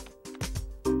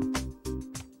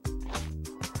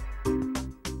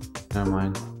 Never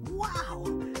mind. Wow,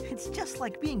 it's just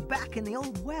like being back in the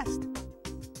Old West.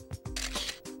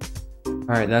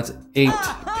 Alright, that's 8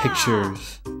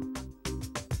 pictures.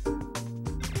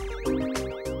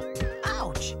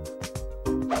 Ouch!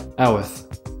 Owith.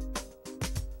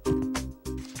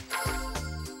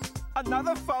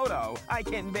 Another photo. I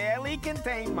can barely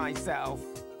contain myself.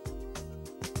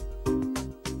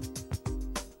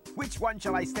 Which one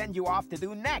shall I send you off to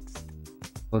do next?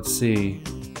 Let's see.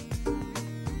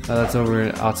 Oh, that's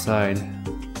over outside.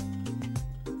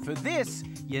 For this,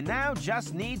 you now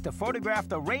just need to photograph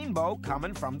the rainbow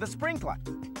coming from the sprinkler.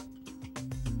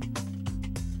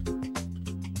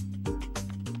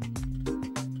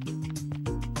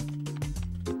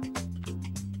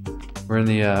 We're in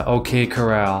the OK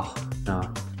Corral. No.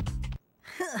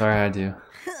 Sorry, I do.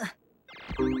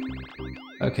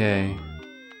 Okay.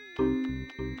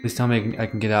 Please tell me I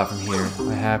can get out from here.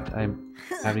 I have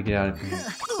to get out of here.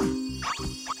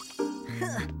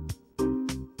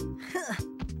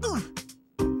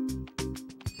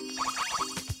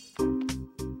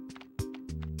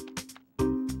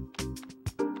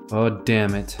 Oh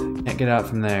damn it. Can't get out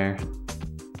from there.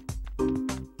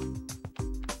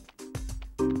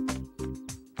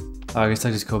 Oh, I guess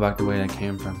I just go back the way I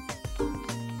came from.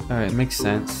 Alright, makes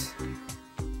sense.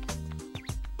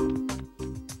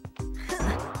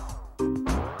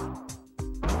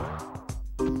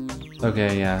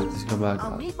 Okay, yeah, just go back.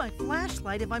 I'll need my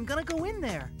flashlight if I'm gonna go in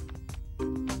there.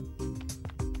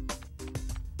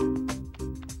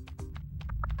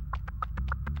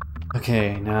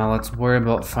 Okay, now let's worry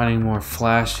about finding more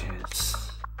flashes.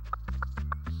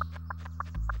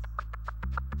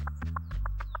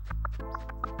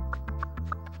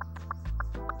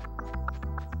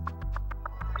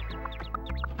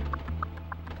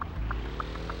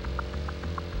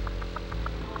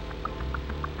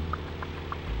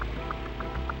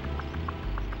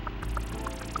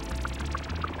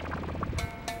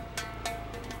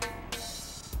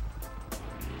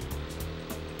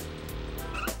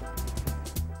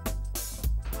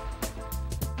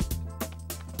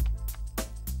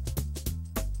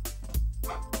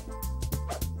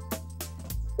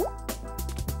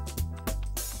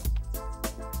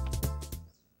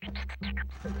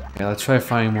 Yeah, let's try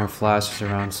finding more flashes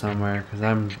around somewhere, because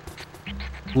I'm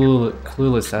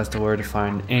clueless as to where to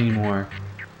find any more.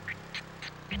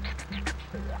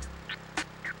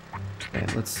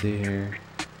 let's see here.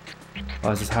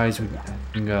 Oh, it's as high as we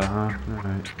can go, huh?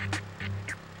 Alright.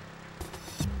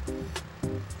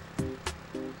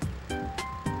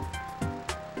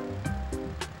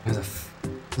 There's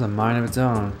a mind of its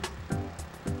own.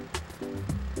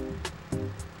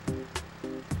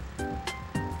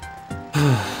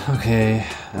 Okay,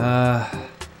 oh.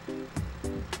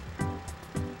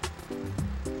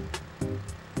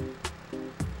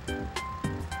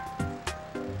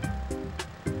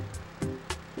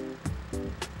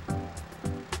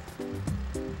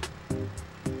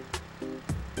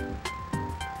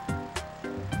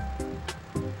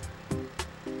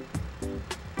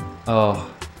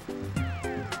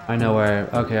 I know where,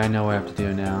 okay, I know what I have to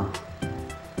do now.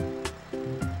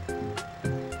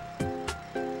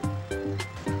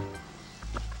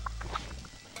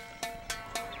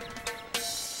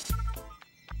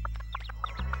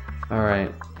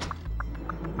 Alright.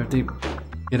 I have to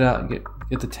get out, get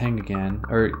the tank again.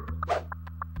 Or,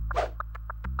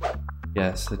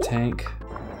 yes, the tank.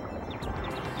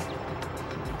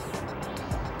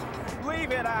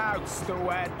 Leave it out,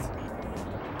 Stuart.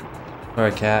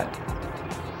 Sorry, cat.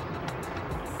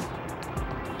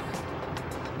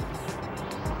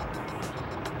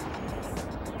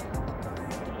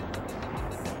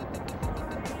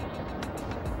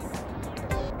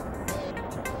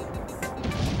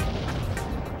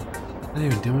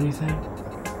 Didn't even do anything?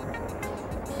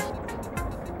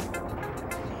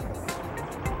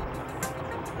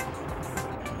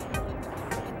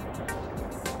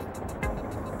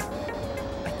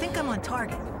 I think I'm on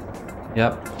target.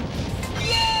 Yep.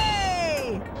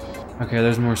 Yay! Okay,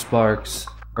 there's more sparks.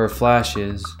 Or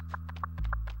flashes.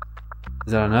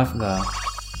 Is that enough though?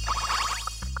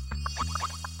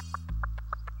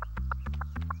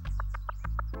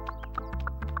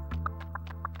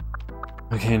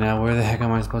 Okay, now where the heck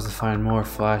am I supposed to find more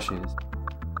flashes?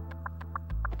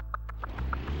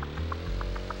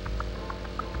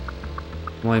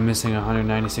 I'm only missing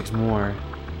 196 more.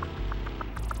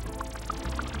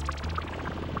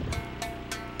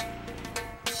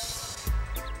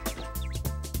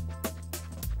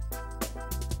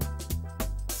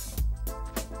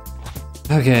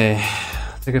 Okay,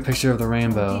 take a picture of the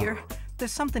rainbow. Here,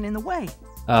 there's something in the way.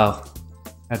 Oh,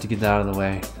 I have to get that out of the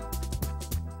way.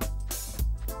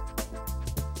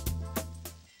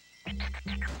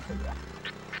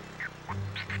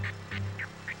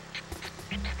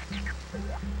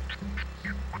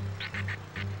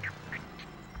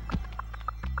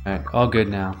 Alright, all good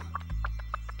now.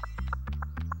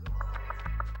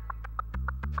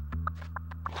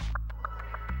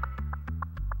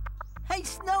 Hey,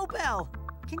 Snowbell!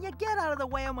 Can you get out of the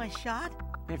way of my shot?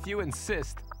 If you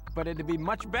insist, but it'd be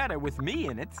much better with me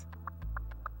in it.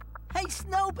 Hey,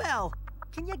 Snowbell!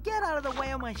 Can you get out of the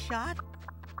way of my shot?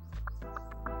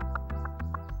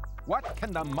 What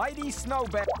can the mighty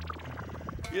Snowbell...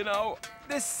 You know,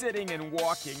 this sitting and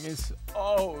walking is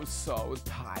oh so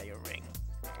tiring.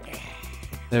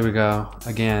 There we go,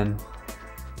 again.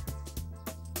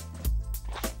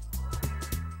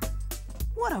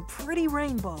 What a pretty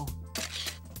rainbow.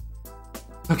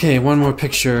 Okay, one more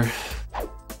picture.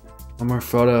 One more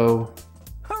photo.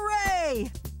 Hooray!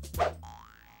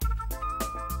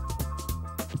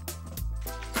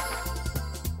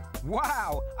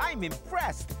 Wow, I'm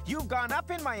impressed. You've gone up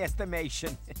in my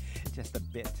estimation. Just a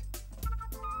bit.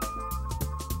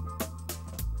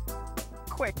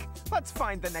 Quick, let's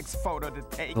find the next photo to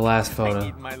take. The last photo. I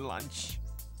need my lunch.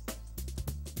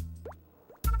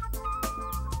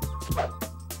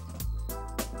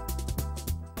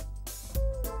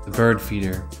 The bird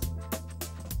feeder.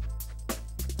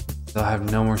 They'll have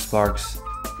no more sparks.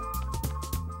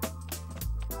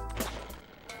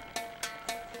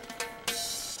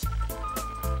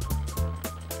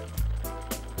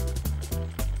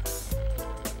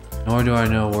 Nor do I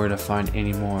know where to find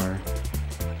any more.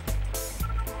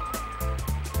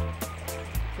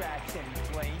 Crashed any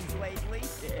planes lately?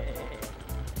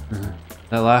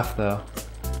 That laugh though.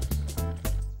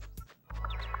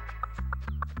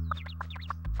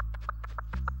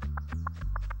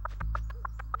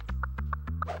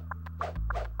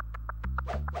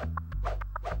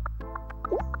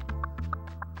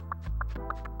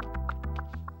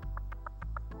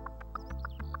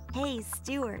 Hey,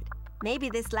 Stuart. Maybe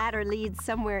this ladder leads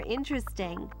somewhere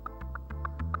interesting.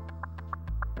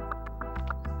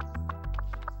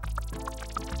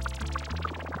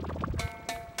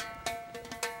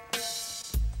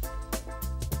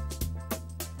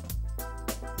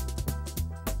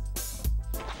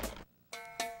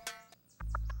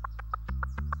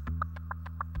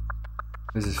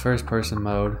 This is first person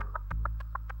mode.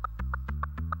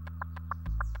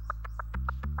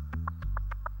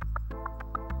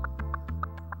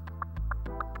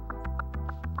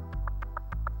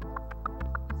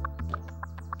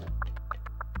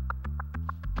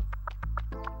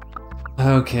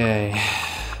 Okay.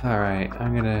 Alright,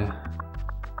 I'm gonna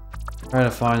try to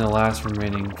find the last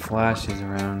remaining flashes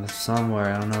around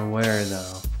somewhere. I don't know where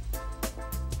though.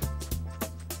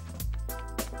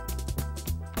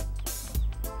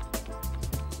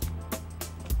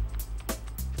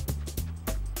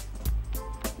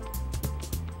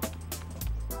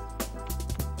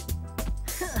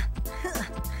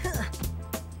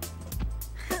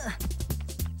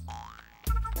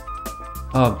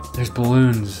 Oh, there's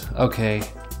balloons. Okay.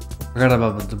 Forgot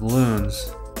about the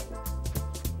balloons.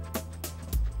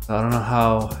 I don't know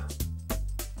how...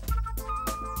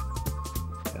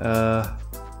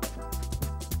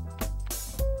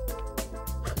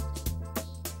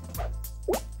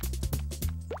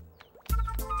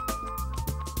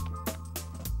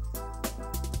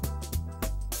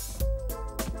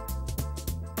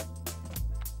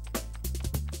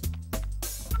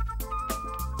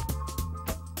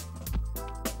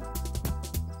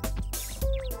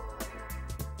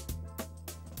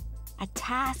 A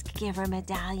task giver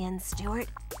medallion, Stuart.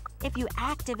 If you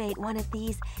activate one of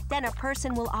these, then a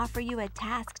person will offer you a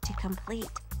task to complete.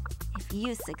 If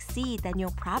you succeed, then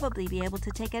you'll probably be able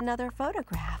to take another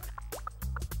photograph.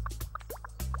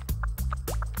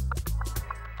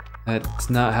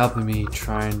 That's not helping me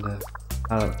trying to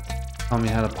tell me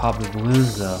how to pop the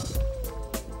balloons though.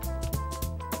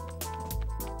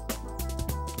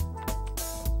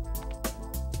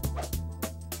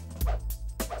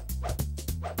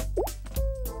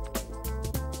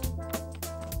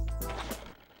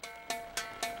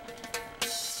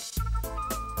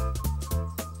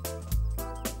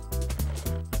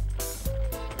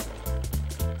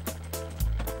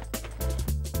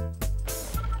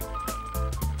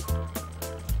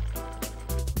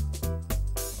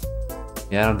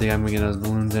 Yeah, I don't think I'm gonna get those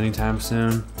balloons anytime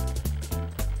soon.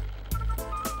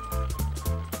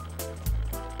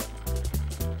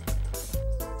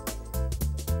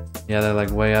 Yeah, they're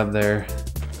like way up there.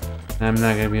 And I'm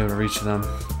not gonna be able to reach them.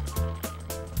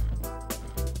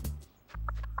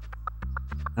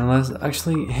 Unless,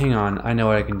 actually, hang on. I know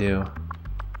what I can do.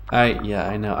 Yeah,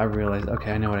 I know. I realized.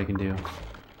 Okay, I know what I can do.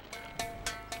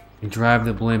 I can drive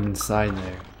the blimp inside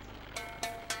there.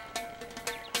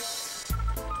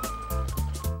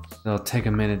 It'll take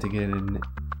a minute to get it in.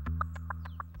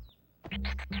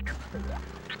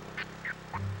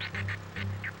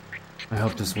 I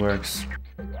hope this works.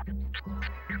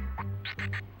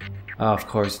 Oh, of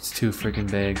course, it's too freaking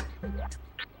big.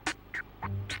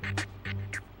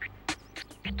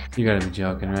 You gotta be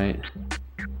joking, right?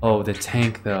 Oh, the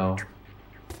tank though.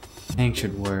 Tank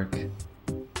should work.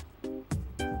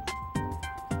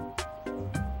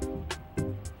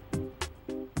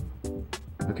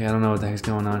 Okay, I don't know what the heck's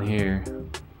going on here.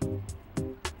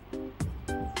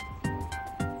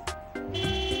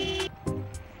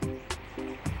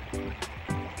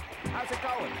 How's it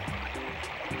going?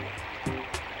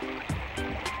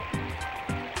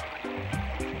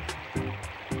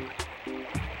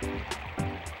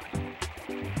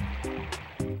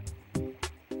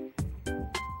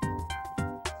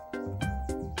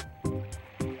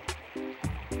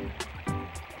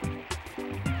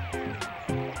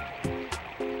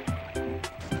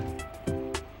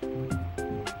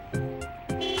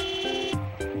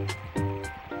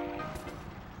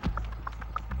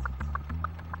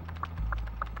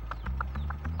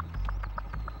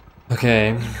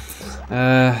 Okay.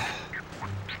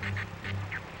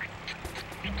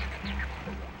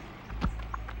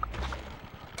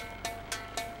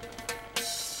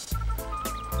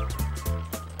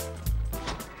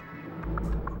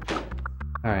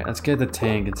 Alright, let's get the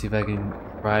tank and see if I can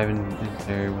drive in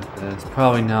there with this.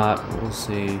 Probably not, but we'll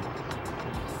see.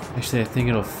 Actually, I think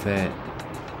it'll fit.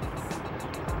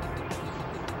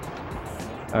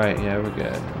 Alright, yeah, we're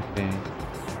good. Okay.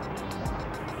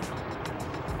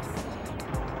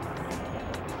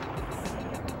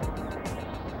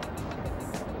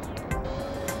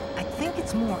 I think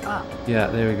it's more up. Yeah,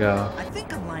 there we go. I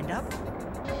think I'm lined up.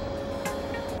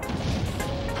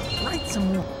 Light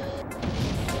some more.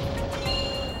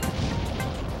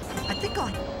 I think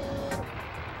I...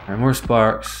 Alright, more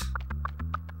sparks.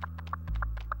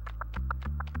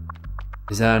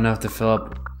 Is that enough to fill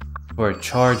up for a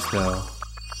charge though?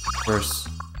 First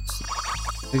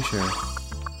picture.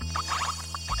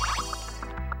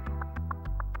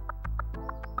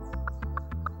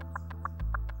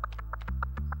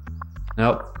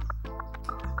 Nope.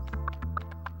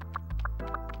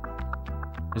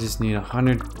 I just need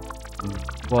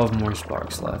 112 more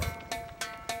sparks left.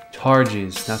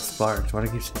 Charges, not sparks. Why do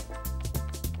I keep saying?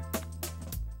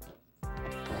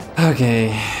 Okay,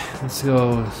 let's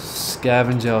go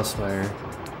scavenge elsewhere.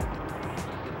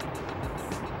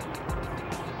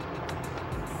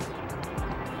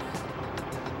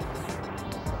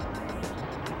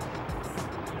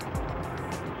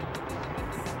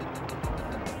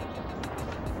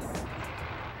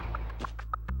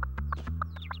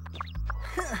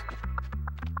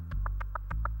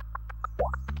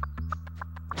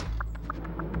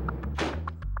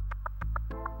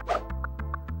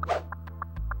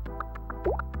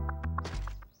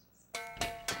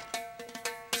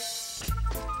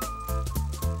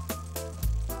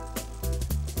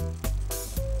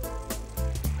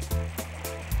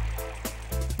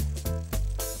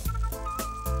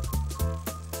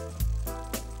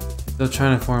 Still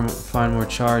trying to find more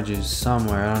charges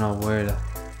somewhere. I don't know where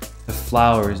the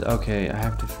flowers. Okay, I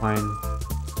have to find.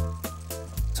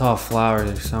 It's all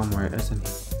flowers or somewhere, isn't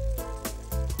it?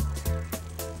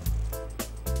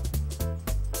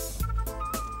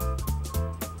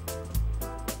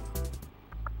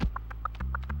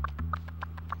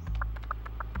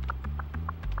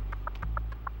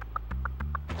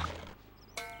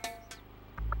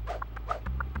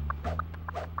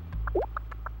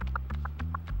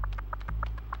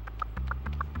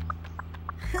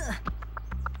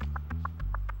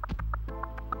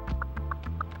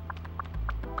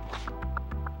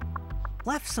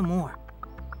 Left some more.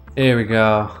 There we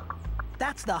go.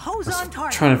 That's the hose on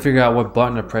target. Trying to figure out what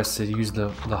button to press to use the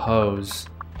hose.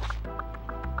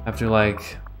 After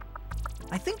like.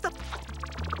 I think the.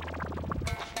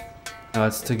 No,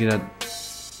 it's to get a.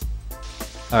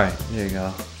 Alright, there you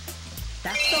go.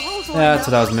 That's the hose line. Yeah, that's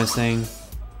what I was missing.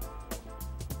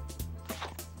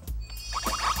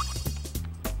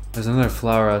 There's another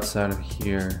flower outside of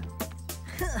here.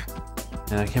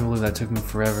 And I can't believe that took me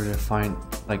forever to find.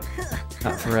 Like,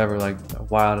 not forever, like a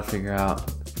while to figure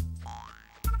out.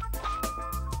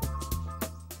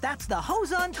 That's the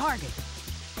hose on target.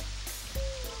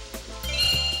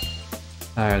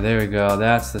 Alright, there we go.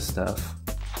 That's the stuff.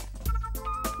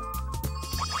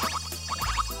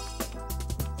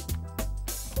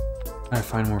 Gotta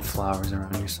find more flowers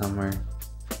around here somewhere.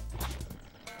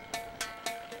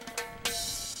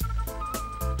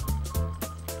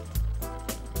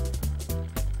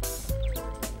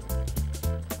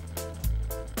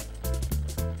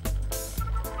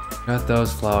 Got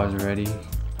those flowers already.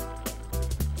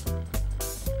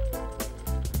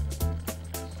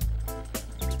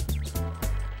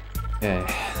 Okay.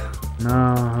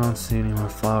 No, I don't see any more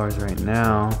flowers right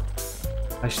now.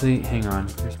 Actually, hang on.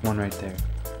 There's one right there.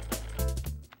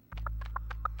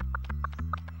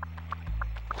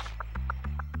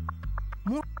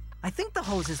 More. I think the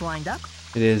hose is lined up.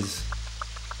 It is.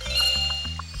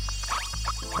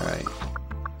 Alright.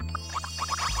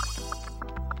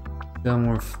 Still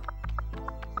more.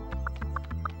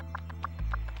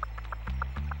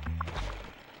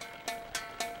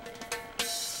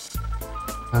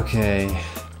 Okay.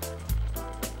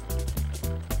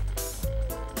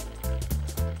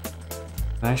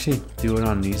 Can I actually do it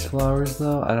on these flowers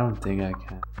though? I don't think I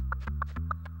can.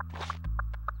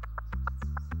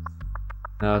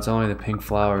 No, it's only the pink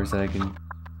flowers that I can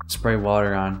spray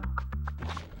water on.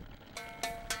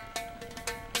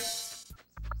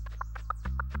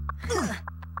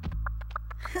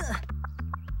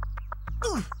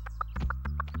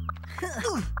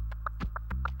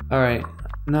 Alright,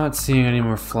 not seeing any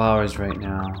more flowers right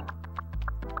now.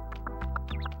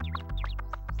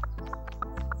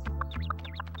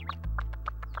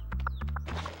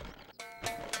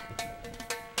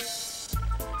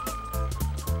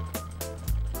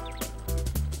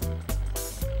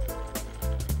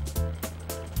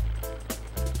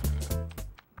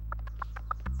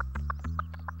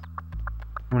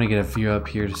 I'm gonna get a few up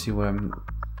here to see what I'm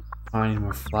finding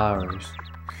more flowers.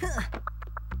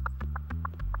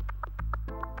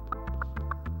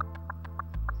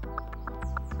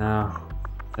 No,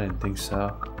 I didn't think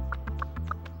so.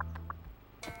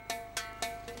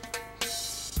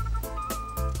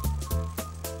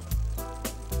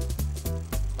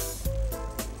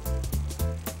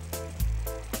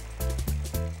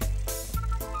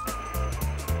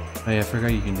 Oh yeah, I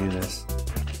forgot you can do this.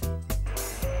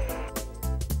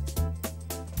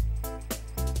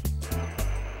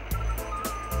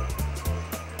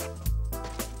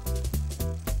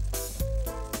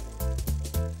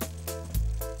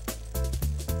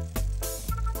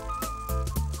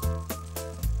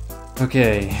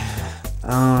 Okay,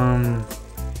 I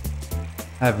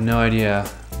have no idea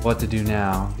what to do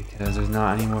now because there's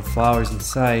not any more flowers in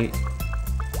sight.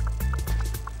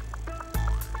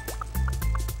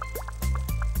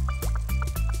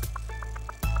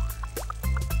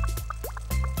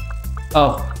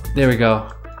 Oh, there we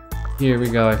go. Here we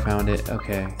go, I found it.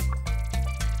 Okay.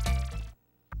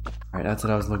 Alright, that's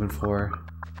what I was looking for.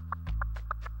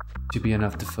 Should be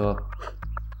enough to fill up.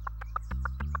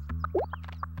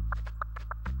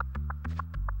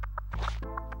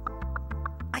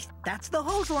 That's the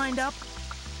hose lined up.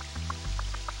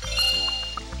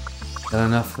 Not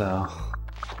enough though.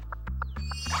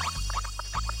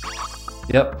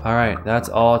 Yep, alright, that's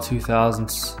all 2,000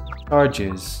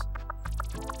 charges.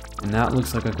 And that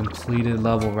looks like a completed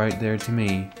level right there to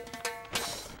me.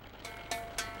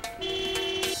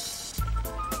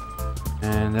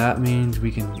 And that means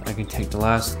I can take the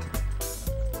last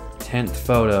 10th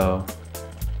photo.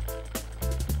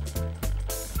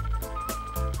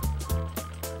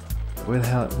 Where the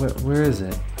hell, where is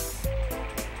it?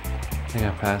 I think I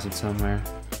passed it somewhere.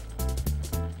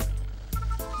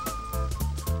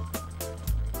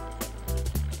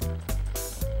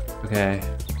 Okay.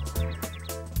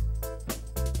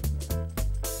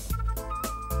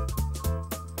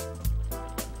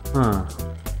 Huh.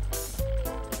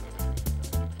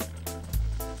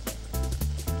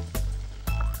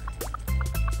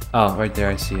 Oh, right there,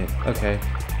 I see it. Okay.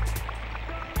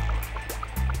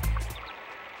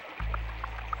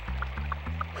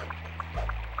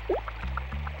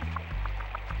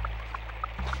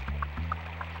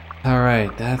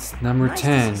 Alright, that's number Nice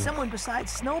 10. to see someone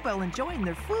besides Snowbell enjoying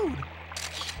their food.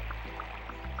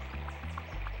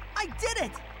 I did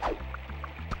it!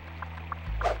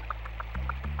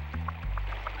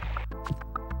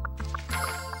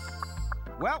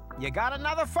 Well, you got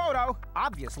another photo.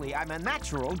 Obviously, I'm a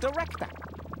natural director.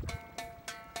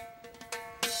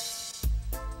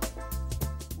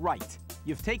 Right.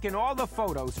 You've taken all the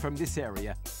photos from this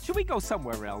area. Should we go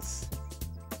somewhere else?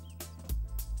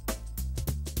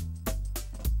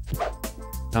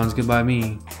 Sounds good by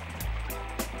me.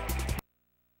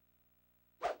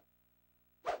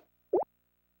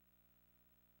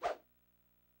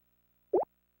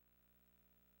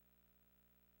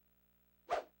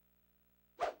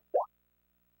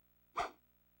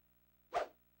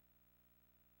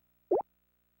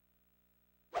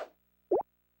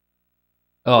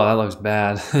 Oh, that looks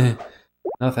bad.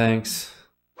 No thanks.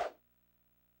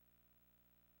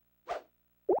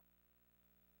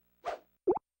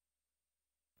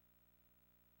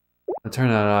 I'll turn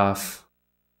that off.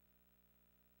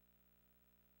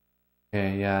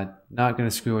 Okay, yeah, not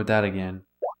gonna screw with that again.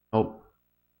 Oh.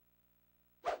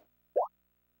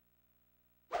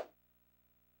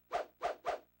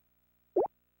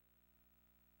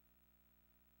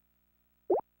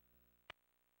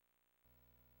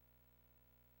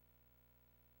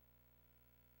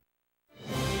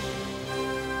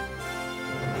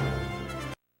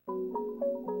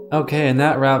 Okay, and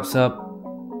that wraps up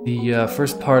the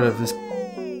first part of this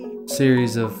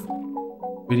series of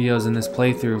videos in this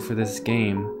playthrough for this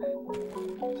game.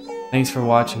 Thanks for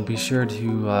watching. Be sure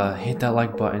to hit that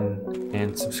like button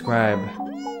and subscribe.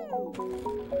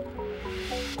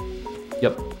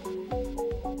 Yep.